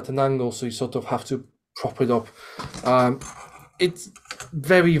rest at an angle, so you sort of have to prop it up. It's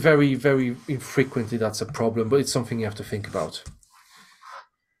very infrequently that's a problem, but it's something you have to think about.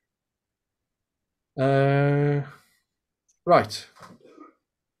 Right.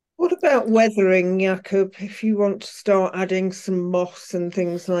 What about weathering, Jakub? If you want to start adding some moss and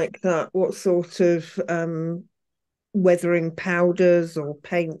things like that, what sort of weathering powders or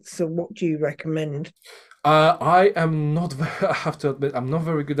paints, or what do you recommend? I am not. I have to admit, I'm not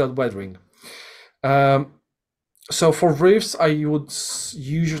very good at weathering. So for roofs, I would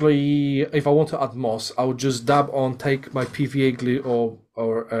usually, if I want to add moss, I would just take my PVA glue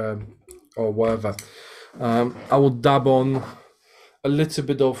or whatever. I would dab on a little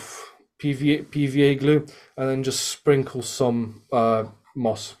bit of PVA glue and then just sprinkle some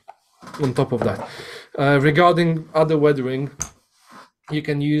moss on top of that. Regarding other weathering, you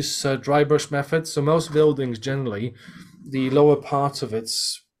can use dry brush method. So most buildings generally, the lower part of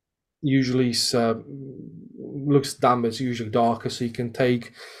it's usually looks damp. It's usually darker, so you can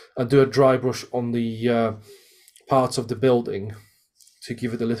do a dry brush on the parts of the building to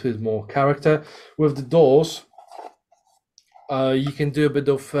give it a little bit more character. With the doors, you can do a bit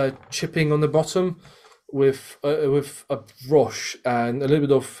of chipping on the bottom with a brush and a little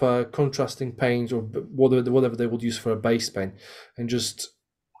bit of contrasting paint or whatever they would use for a base paint, and just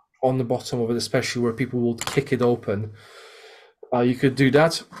on the bottom of it, especially where people will kick it open, you could do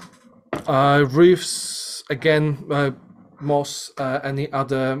that. Roofs, again, moss, any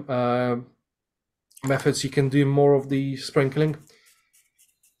other methods, you can do more of the sprinkling,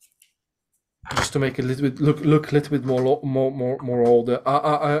 just to make it a little bit look a little bit more older.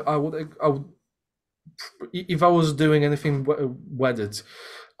 I would, if I was doing anything weathered,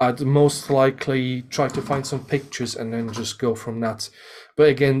 I'd most likely try to find some pictures and then just go from that. But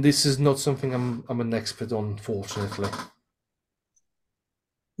again, this is not something I'm an expert on, fortunately.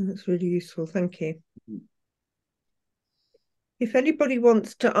 That's really useful. Thank you. If anybody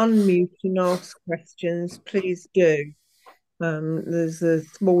wants to unmute and ask questions, please do. There's a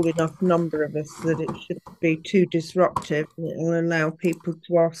small enough number of us that it shouldn't be too disruptive, and it will allow people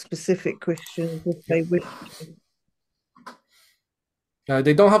to ask specific questions if they wish to.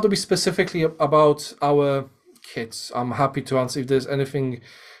 They don't have to be specifically about our kits. I'm happy to answer if there's anything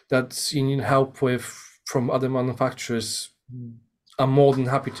that you need help with from other manufacturers. I'm more than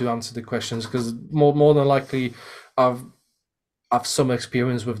happy to answer the questions, because more than likely I've some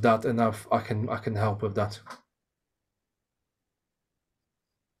experience with that, and I can help with that.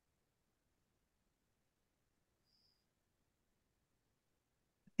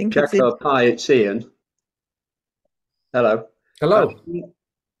 Jakub, hi, it's Ian. Hello. Hello.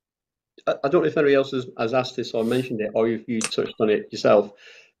 I don't know if anybody else has asked this or mentioned it, or if you touched on it yourself.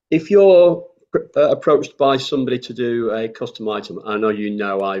 If you're approached by somebody to do a custom item, I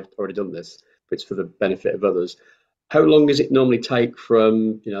know I've already done this, but it's for the benefit of others. How long does it normally take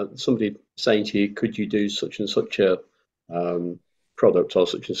from somebody saying to you, could you do such and such a product or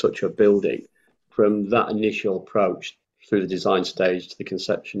such and such a building, from that initial approach through the design stage to the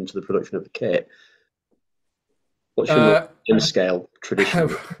conception to the production of the kit? What's your time scale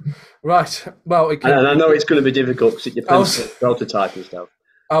traditionally? Right. Well, and I know it's going to be difficult because it depends on the prototype and stuff.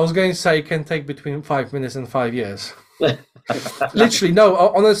 I was going to say it can take between 5 minutes and 5 years. Literally, no.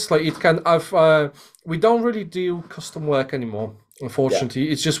 Honestly, it can. We don't really do custom work anymore, unfortunately.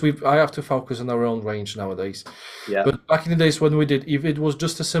 Yeah. It's just I have to focus on our own range nowadays. Yeah. But back in the days when we did, if it was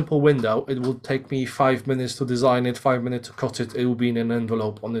just a simple window, it would take me 5 minutes to design it, 5 minutes to cut it. It will be in an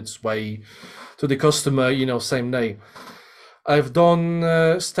envelope on its way to the customer, same day. I've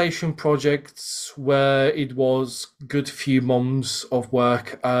done station projects where it was good few months of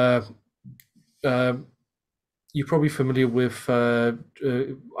work. You're probably familiar with, I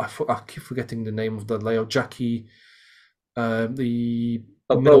keep forgetting the name of that layout, Jackie, the...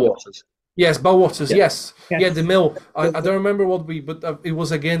 Bowwaters. Yes, Bowwaters, yes. Yeah, the mill. I don't remember but it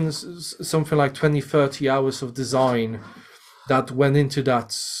was again something like 20, 30 hours of design that went into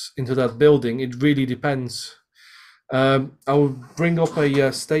that building. It really depends. I will bring up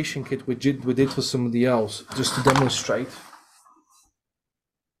a station kit we did for somebody else just to demonstrate.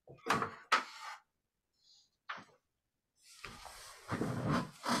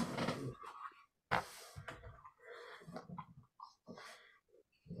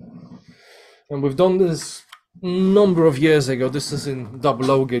 And we've done this number of years ago. This is in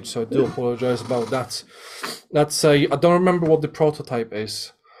double O gauge, so I do apologize about that. That's I don't remember what the prototype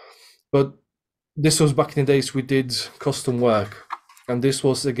is, but this was back in the days we did custom work, and this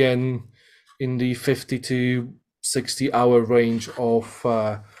was again in the 50 to 60 hour range of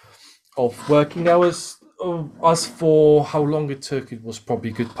working hours. As for how long it took, it was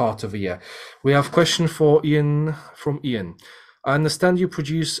probably a good part of a year. We have a question for Ian from Ian. I understand you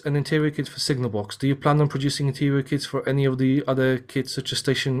produce an interior kit for Signal Box. Do you plan on producing interior kits for any of the other kits such as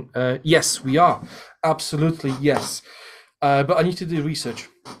Station? Yes, we are. Absolutely, yes. But I need to do research.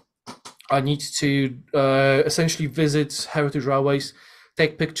 I need to essentially visit Heritage Railways,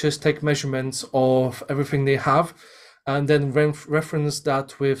 take pictures, take measurements of everything they have, and then reference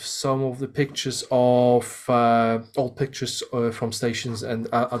that with some of the pictures of old pictures from stations and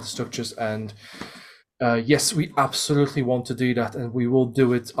other structures. And yes, we absolutely want to do that, and we will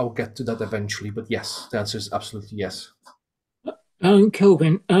do it. I'll get to that eventually, but yes, the answer is absolutely yes.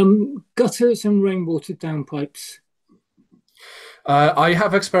 Kelvin, gutters and rainwater downpipes. I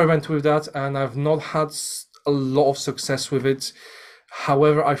have experimented with that, and I've not had a lot of success with it.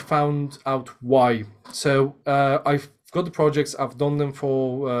 However, I found out why. So I've got the projects. I've done them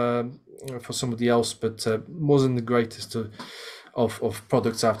for somebody else, but wasn't the greatest of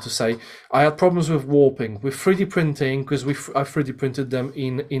products, I have to say. I had problems with warping with 3D printing because I 3D printed them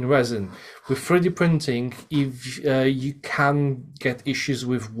in resin. With 3D printing, if you can get issues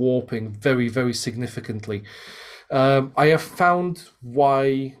with warping very, very significantly. I have found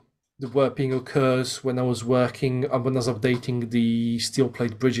why the warping occurs when I was working when I was updating the steel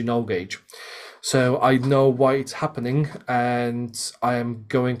plate bridge in O gauge. So I know why it's happening, and I am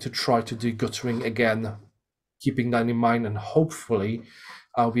going to try to do guttering again, keeping that in mind, and hopefully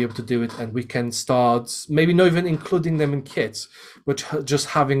I'll be able to do it, and we can start maybe not even including them in kits, but just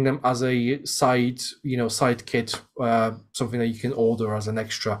having them as a side kit, something that you can order as an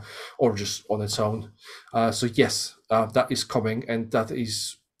extra or just on its own. So yes, that is coming, and that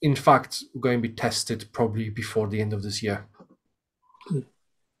is in fact going to be tested probably before the end of this year.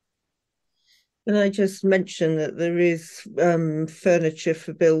 And I just mentioned that there is furniture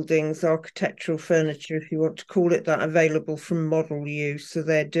for buildings, architectural furniture, if you want to call it that, available from Model U. So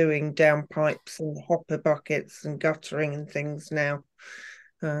they're doing downpipes and hopper buckets and guttering and things now.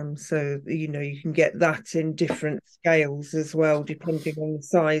 So, you can get that in different scales as well, depending on the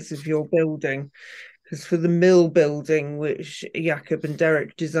size of your building. Because for the mill building, which Jakub and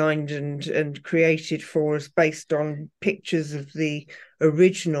Derek designed and created for us based on pictures of the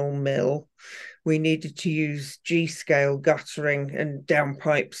original mill, we needed to use G-scale guttering and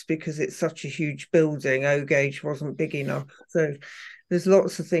downpipes because it's such a huge building. O gauge wasn't big enough. So there's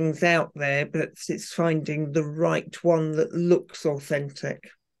lots of things out there, but it's finding the right one that looks authentic.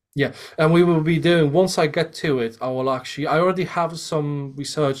 Yeah, and we will be doing, once I get to it, I already have some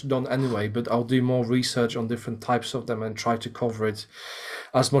research done anyway, but I'll do more research on different types of them and try to cover it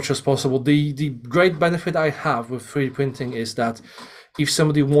as much as possible. The great benefit I have with 3D printing is that if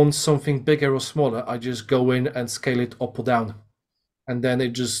somebody wants something bigger or smaller, I just go in and scale it up or down, and then it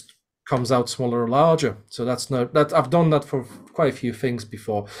just comes out smaller or larger. So I've done that for quite a few things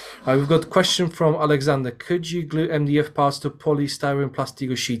before. We've got a question from Alexander. Could you glue MDF parts to polystyrene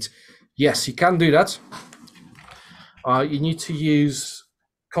plastico sheets? Yes, you can do that. You need to use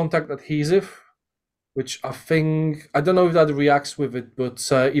contact adhesive, which I don't know if that reacts with it, but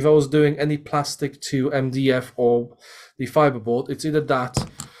if I was doing any plastic to MDF or the fiberboard, it's either that,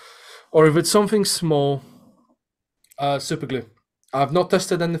 or if it's something small, super glue. I've not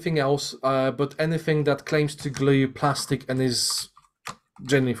tested anything else, but anything that claims to glue plastic and is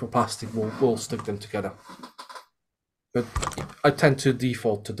generally for plastic will stick them together. But I tend to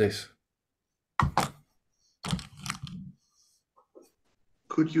default to this.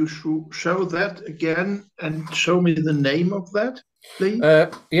 Could you show that again and show me the name of that, please?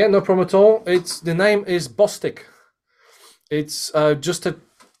 Yeah, no problem at all. The name is Bostik. It's just a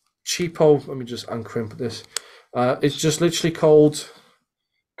cheapo. Let me just uncrimp this. It's just literally called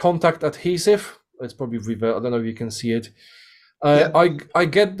contact adhesive. It's probably revert. I don't know if you can see it. Yeah. I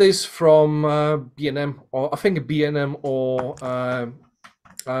get this from B&M, or I think B&M or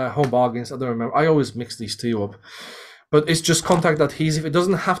Home Bargains. I don't remember. I always mix these two up. But it's just contact adhesive. It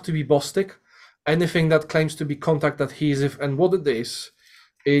doesn't have to be Bostik. anything that claims to be contact adhesive, and what it is,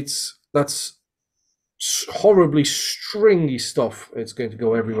 that's horribly stringy stuff. It's going to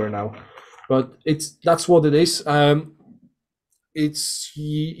go everywhere now, but that's what it is. It's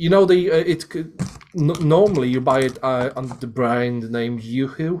normally you buy it under the brand name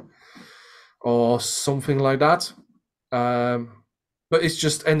Yoo-Hoo or something like that, but it's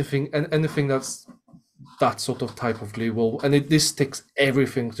just anything that's that sort of type of glue. And this sticks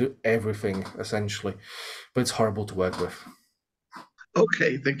everything to everything essentially, but it's horrible to work with.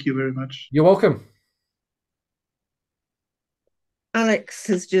 Okay, thank you very much. You're welcome. Alex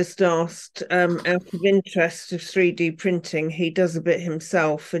has just asked, out of interest of 3D printing, he does a bit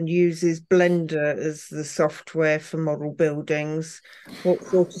himself and uses Blender as the software for model buildings. What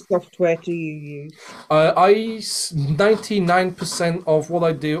sort of software do you use? 99% of what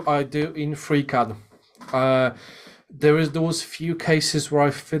I do in FreeCAD. There was few cases where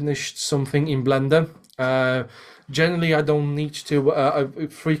I finished something in Blender. Generally, I don't need to.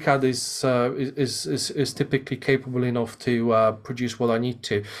 FreeCAD is typically capable enough to produce what I need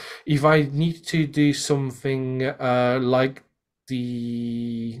to. If I need to do something like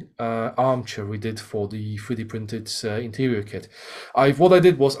the armchair we did for the 3D printed interior kit, what I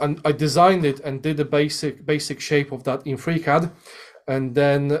did was I designed it and did a basic shape of that in FreeCAD, and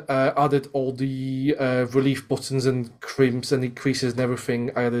then added all the relief buttons and crimps and creases and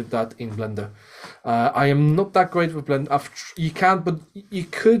everything. I added that in Blender. I am not that great with Blender. But you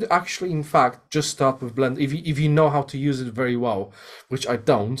could actually, in fact, just start with Blender. If you know how to use it very well, which I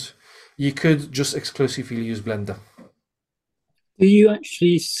don't, you could just exclusively use Blender. Do you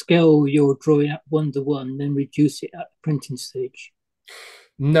actually scale your drawing at 1:1, then reduce it at the printing stage?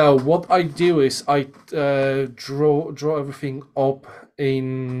 No, what I do is I draw everything up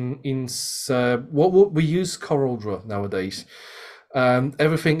in what we use CorelDRAW nowadays.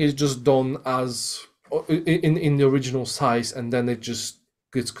 Everything is just done as in the original size, and then it just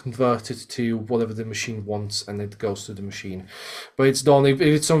gets converted to whatever the machine wants, and it goes to the machine. But it's done.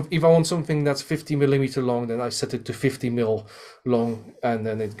 If I want something that's 50 millimeter long, then I set it to 50 mil long, and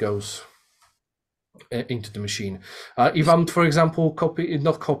then it goes into the machine. If I'm, for example,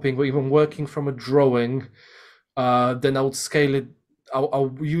 not copying, but even working from a drawing, then I would scale it.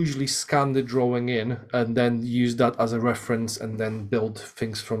 I'll usually scan the drawing in and then use that as a reference and then build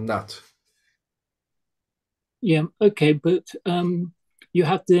things from that. Yeah, okay, but you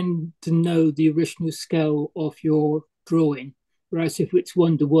have then to know the original scale of your drawing, whereas if it's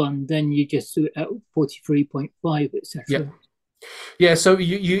 1:1, then you just do it at 43.5, etc. Yeah. Yeah, so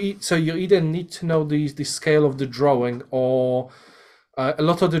you either need to know the scale of the drawing, or a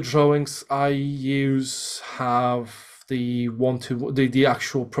lot of the drawings I use have the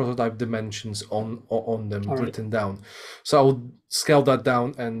actual prototype dimensions on them written down. So I would scale that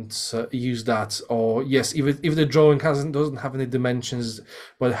down and use that. Or yes, if the drawing doesn't have any dimensions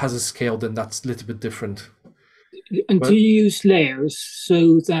but it has a scale, then that's a little bit different. And do you use layers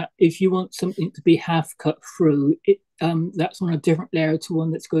so that if you want something to be half cut through, that's on a different layer to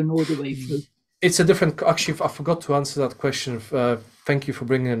one that's going all the way through? It's a different. Actually, I forgot to answer that question. Thank you for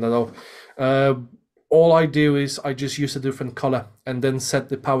bringing that up. All I do is I just use a different color and then set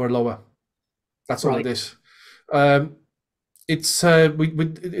the power lower. That's all it is. I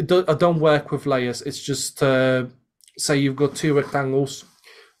don't work with layers. It's just say you've got two rectangles.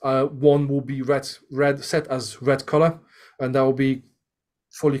 One will be red set as red color, and that will be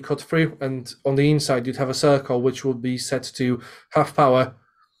fully cut through. And on the inside, you'd have a circle which will be set to half power,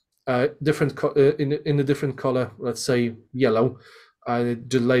 different in a different color. Let's say yellow.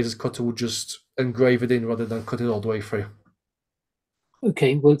 The laser cutter will just engrave it in rather than cut it all the way through.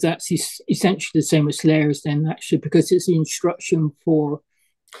 Okay, well that's essentially the same as layers then, actually, because it's the instruction for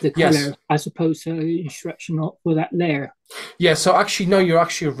the color as opposed to the instruction for that layer. Yeah, so actually, no, you're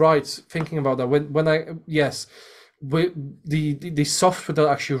actually right thinking about that. When the software that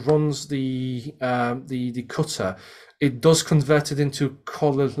actually runs the cutter, it does convert it into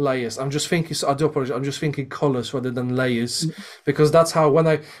color layers. I'm just thinking, so I do apologize, I'm just thinking colors rather than layers, because that's how when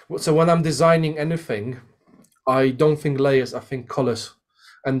I'm designing anything, I don't think layers, I think colors.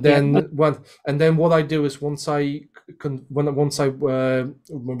 And then what I do is once I'm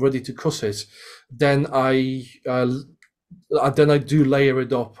ready to cut it, then I do layer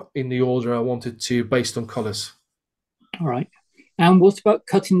it up in the order I want it to based on colors. All right. And what about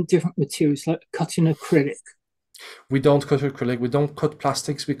cutting different materials, like cutting acrylic? We don't cut acrylic. We don't cut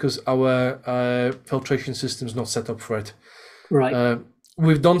plastics because our filtration system is not set up for it. Right.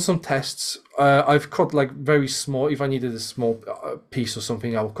 we've done some tests. I've cut like very small. If I needed a small piece or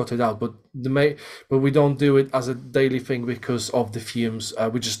something, I'll cut it out. But we don't do it as a daily thing because of the fumes.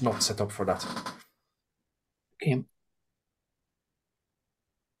 We're just not set up for that. Okay.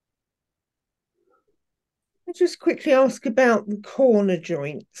 I'll just quickly ask about the corner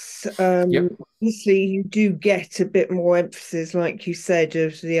joints. Yep. Obviously, you do get a bit more emphasis, like you said,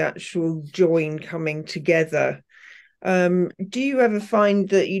 of the actual join coming together. Do you ever find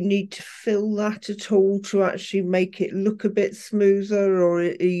that you need to fill that at all to actually make it look a bit smoother, or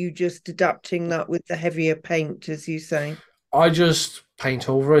are you just adapting that with the heavier paint, as you say? I just paint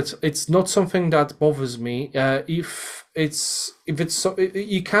over it. It's not something that bothers me. If it's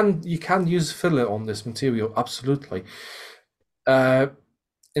you can use filler on this material, absolutely. And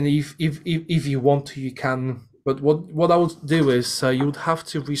if you want to, you can. But what I would do is you would have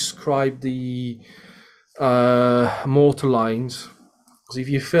to rescribe the mortar lines. Because if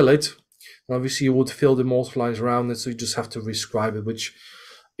you fill it, obviously you would fill the mortar lines around it, so you just have to rescribe it, which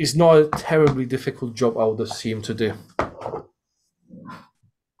is not a terribly difficult job, I would assume, to do.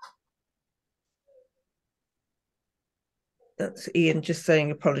 That's Ian just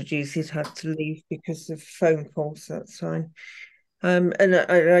saying apologies. He's had to leave because of phone calls. That's fine. And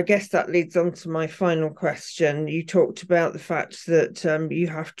I guess that leads on to my final question. You talked about the fact that you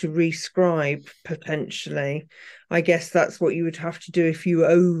have to rescribe potentially. I guess that's what you would have to do if you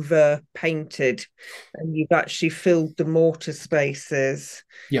over painted and you've actually filled the mortar spaces.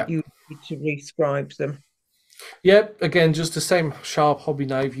 Yeah. You need to rescribe them. Yeah, again, just the same sharp hobby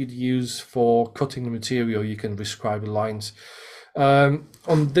knife you'd use for cutting the material, you can rescribe the lines.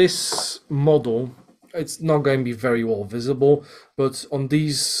 On this model, it's not going to be very well visible, but on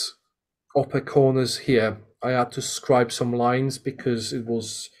these upper corners here, I had to scribe some lines because it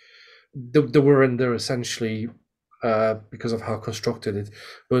was they were in there essentially because of how constructed it.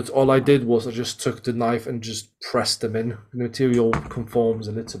 But all I did was I just took the knife and just pressed them in. The material conforms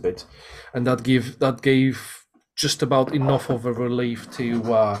a little bit, and that gave just about enough of a relief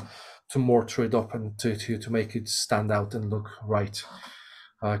to mortar it up and to make it stand out and look right.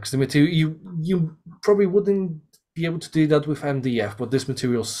 Because the material you probably wouldn't be able to do that with MDF, but this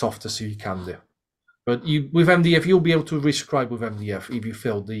material is softer, so you can do. But with MDF, you'll be able to rescribe with MDF if you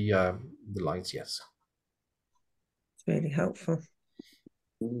fill the lines. Yes. It's really helpful.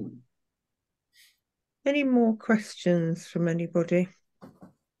 Any more questions from anybody?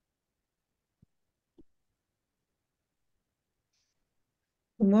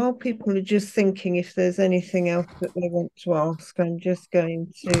 While people are just thinking if there's anything else that they want to ask, I'm just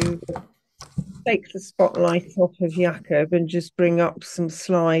going to take the spotlight off of Jakub and just bring up some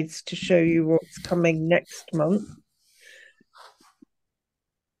slides to show you what's coming next month.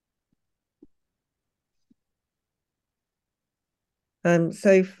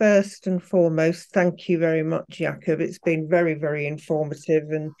 So first and foremost, thank you very much, Jakub. It's been very, very informative.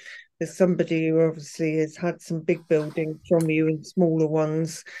 And as somebody who obviously has had some big buildings from you and smaller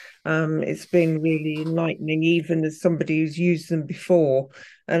ones, it's been really enlightening, even as somebody who's used them before.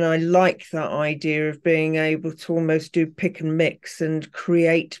 And I like that idea of being able to almost do pick and mix and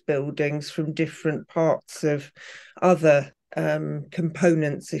create buildings from different parts of other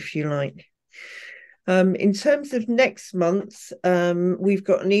components, if you like. In terms of next month, we've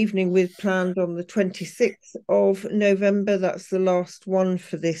got an evening with planned on the 26th of November. That's the last one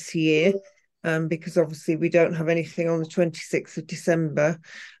for this year, because obviously we don't have anything on the 26th of December.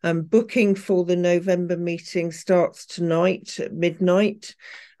 Booking for the November meeting starts tonight at midnight.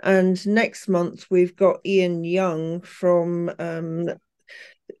 And next month, we've got Ian Young from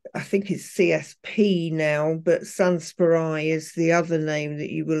I think it's CSP now, but Sanspari is the other name that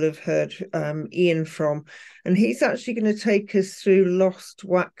you will have heard Ian from. And he's actually going to take us through lost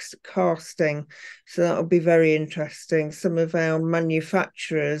wax casting. So that'll be very interesting. Some of our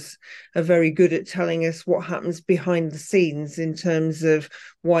manufacturers are very good at telling us what happens behind the scenes in terms of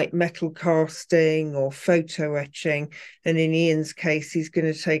white metal casting or photo etching. And in Ian's case, he's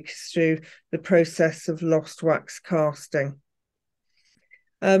going to take us through the process of lost wax casting.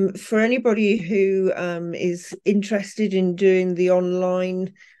 For anybody who is interested in doing the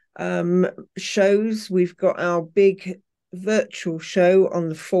online shows, we've got our big virtual show on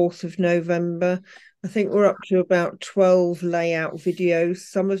the 4th of November. I think we're up to about 12 layout videos.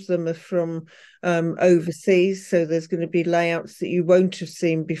 Some of them are from overseas, so there's going to be layouts that you won't have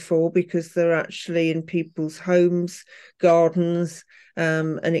seen before because they're actually in people's homes, gardens,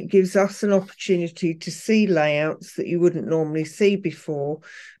 and it gives us an opportunity to see layouts that you wouldn't normally see before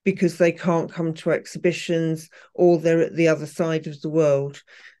because they can't come to exhibitions or they're at the other side of the world.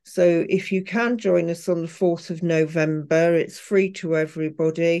 So if you can join us on the 4th of November, it's free to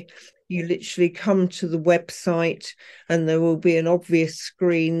everybody. You literally come to the website and there will be an obvious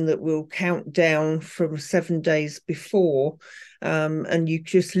screen that will count down from 7 days before. And you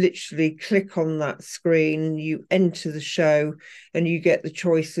just literally click on that screen, you enter the show, and you get the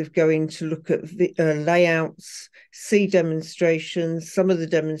choice of going to look at layouts, see demonstrations. Some of the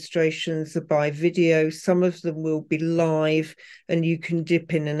demonstrations are by video, some of them will be live, and you can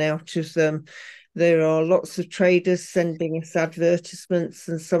dip in and out of them. There are lots of traders sending us advertisements,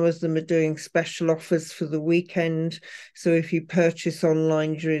 and some of them are doing special offers for the weekend. So if you purchase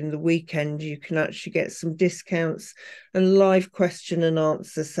online during the weekend, you can actually get some discounts and live question and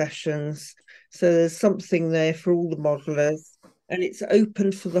answer sessions. So there's something there for all the modelers. And it's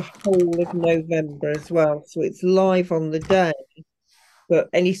open for the whole of November as well. So it's live on the day, but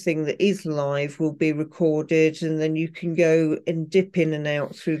anything that is live will be recorded, and then you can go and dip in and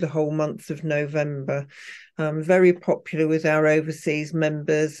out through the whole month of November. Very popular with our overseas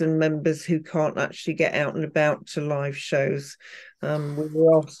members and members who can't actually get out and about to live shows. We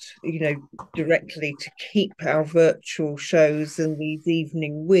were asked, directly to keep our virtual shows and these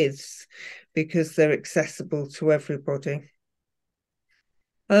evening withs because they're accessible to everybody.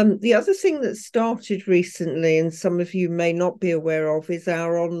 The other thing that started recently, and some of you may not be aware of, is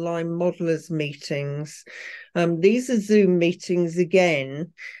our online modelers meetings. These are Zoom meetings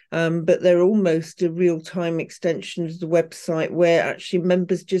again, but they're almost a real-time extension of the website where actually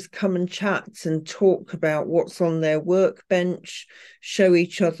members just come and chat and talk about what's on their workbench, show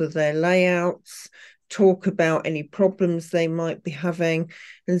each other their layouts, talk about any problems they might be having.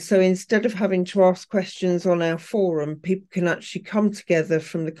 And so instead of having to ask questions on our forum, people can actually come together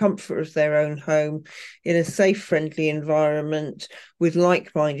from the comfort of their own home in a safe, friendly environment with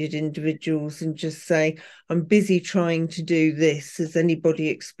like-minded individuals and just say, I'm busy trying to do this. Has anybody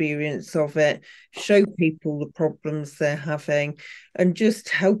experience of it? Show people the problems they're having and just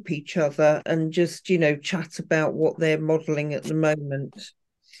help each other and just, chat about what they're modeling at the moment.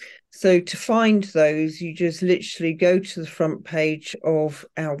 So to find those, you just literally go to the front page of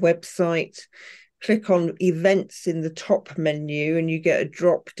our website, click on events in the top menu, and you get a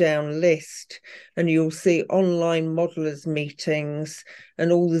drop-down list, and you'll see online modelers meetings,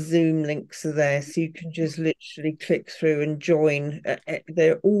 and all the Zoom links are there. So you can just literally click through and join.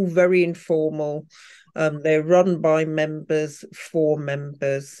 They're all very informal. They're run by members for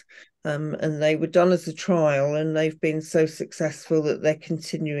members. And they were done as a trial, and they've been so successful that they're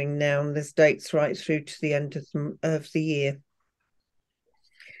continuing now, and there's dates right through to the end of the year.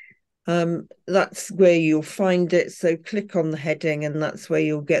 That's where you'll find it. So click on the heading, and that's where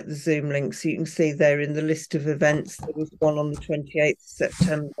you'll get the Zoom link. So you can see there in the list of events, there was one on the 28th of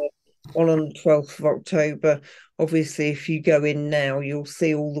September, one on the 12th of October. Obviously, if you go in now, you'll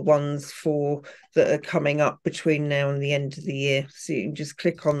see all the ones that are coming up between now and the end of the year. So you can just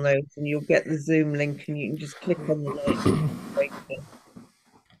click on those and you'll get the Zoom link, and you can just click on the link.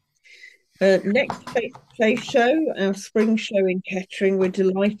 Next face-to-face show, our spring show in Kettering. We're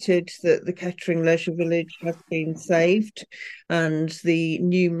delighted that the Kettering Leisure Village has been saved, and the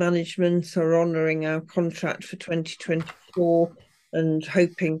new management are honouring our contract for 2024 and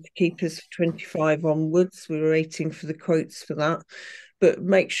hoping to keep us for 25 onwards. We were waiting for the quotes for that. But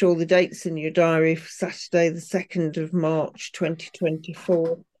make sure the date's in your diary for Saturday, the 2nd of March,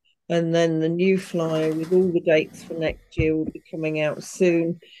 2024. And then the new flyer with all the dates for next year will be coming out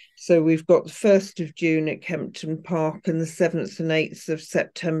soon. So we've got the 1st of June at Kempton Park and the 7th and 8th of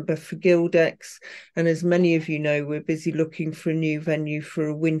September for Gildex. And as many of you know, we're busy looking for a new venue for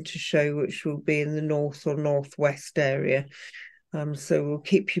a winter show, which will be in the north or northwest area. So we'll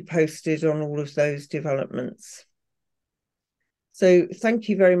keep you posted on all of those developments. So thank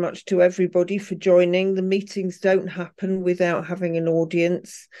you very much to everybody for joining. The meetings don't happen without having an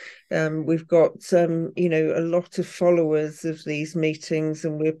audience. We've got, a lot of followers of these meetings,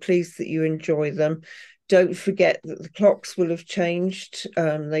 and we're pleased that you enjoy them. Don't forget that the clocks will have changed.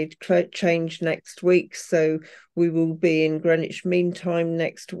 They change next week, so we will be in Greenwich Mean Time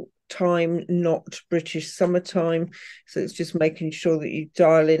next time, not British summertime. So it's just making sure that you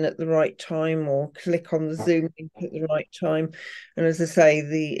dial in at the right time or click on the Zoom link at the right time. And as I say,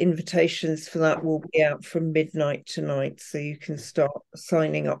 the invitations for that will be out from midnight tonight, so you can start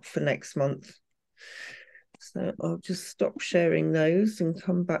signing up for next month. So I'll just stop sharing those and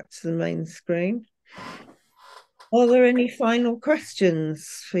come back to the main screen. Are there any final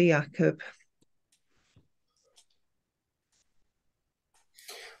questions for Jakub?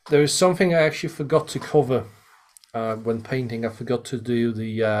 There is something I actually forgot to cover when painting. I forgot to do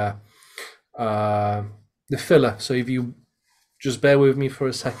the filler. So if you just bear with me for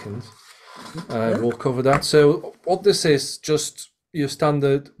a second. We'll cover that. So what this is, just your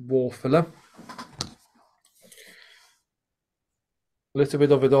standard wall filler. A little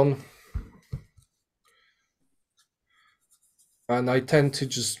bit of it on. And I tend to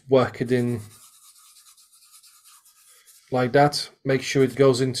just work it in like that. Make sure it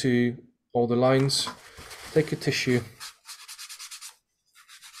goes into all the lines. Take a tissue,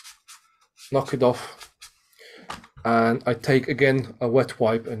 knock it off, and I take again a wet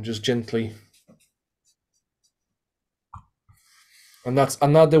wipe and just gently. And that's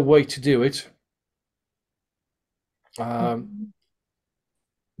another way to do it.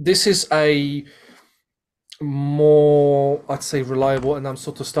 This is a more, I'd say, reliable, and I'm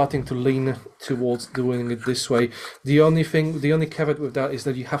sort of starting to lean towards doing it this way. The only caveat with that is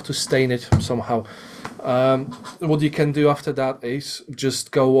that you have to stain it somehow. What you can do after that is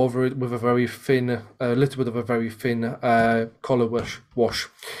just go over it with a very thin, a little bit of a very thin color wash.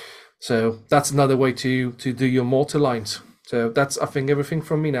 So that's another way to do your mortar lines. So that's, I think, everything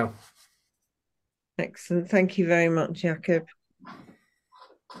from me now. Excellent. Thank you very much, Jakub.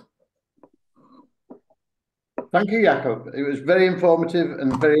 Thank you, Jakub. It was very informative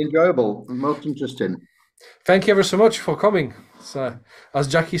and very enjoyable and most interesting. Thank you ever so much for coming. So, as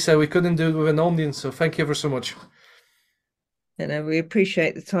Jackie said, we couldn't do it with an audience, so thank you ever so much. You know, we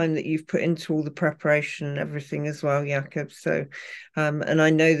appreciate the time that you've put into all the preparation and everything as well, Jakub. So, and I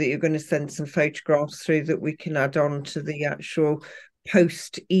know that you're going to send some photographs through that we can add on to the actual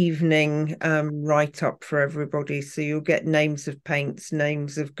post-evening write-up for everybody. So you'll get names of paints,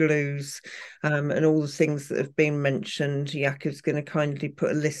 names of glues, and all the things that have been mentioned. Jakub's going to kindly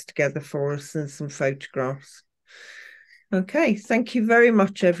put a list together for us and some photographs. Okay, thank you very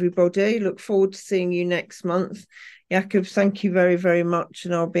much, everybody. Look forward to seeing you next month. Jakub, thank you very, very much,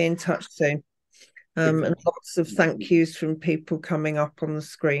 and I'll be in touch soon. And lots of thank yous from people coming up on the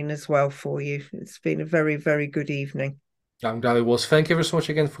screen as well for you. It's been a very, very good evening. I'm glad it was. Thank you very so much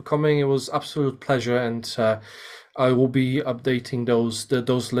again for coming. It was absolute pleasure, and I will be updating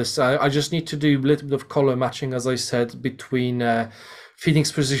those lists. I just need to do a little bit of color matching, as I said, between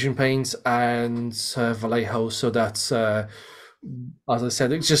Phoenix Precision Paints and Vallejo, so that's, as I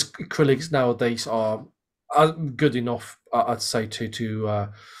said, it's just acrylics nowadays are good enough, I'd say, to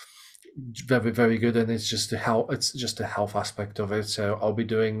very, very good, and it's just a health aspect of it. So I'll be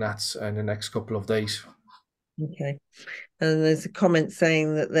doing that in the next couple of days. Okay. And there's a comment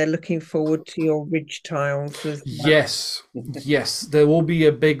saying that they're looking forward to your ridge tiles as well. Yes, yes, there will be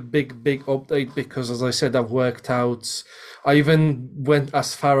a big update, because, as I said, I've worked out. I even went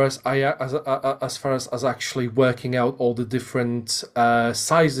as far as as actually working out all the different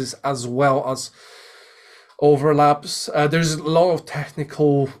sizes as well as overlaps. There's a lot of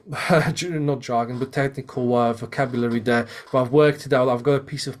technical, not jargon, but technical vocabulary there. But I've worked it out. I've got a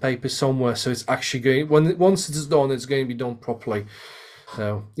piece of paper somewhere, so it's actually going. Once it's done, it's going to be done properly.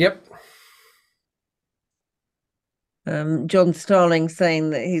 So, yep. John Starling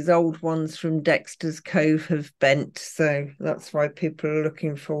saying that his old ones from Dexter's Cove have bent, so that's why people are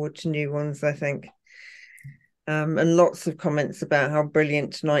looking forward to new ones, I think. And lots of comments about how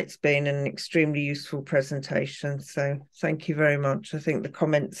brilliant tonight's been and an extremely useful presentation. So thank you very much. I think the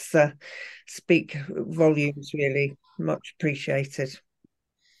comments speak volumes, really. Much appreciated.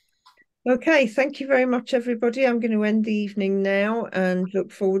 Okay, thank you very much, everybody. I'm going to end the evening now and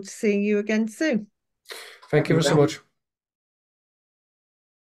look forward to seeing you again soon. Thank you so much.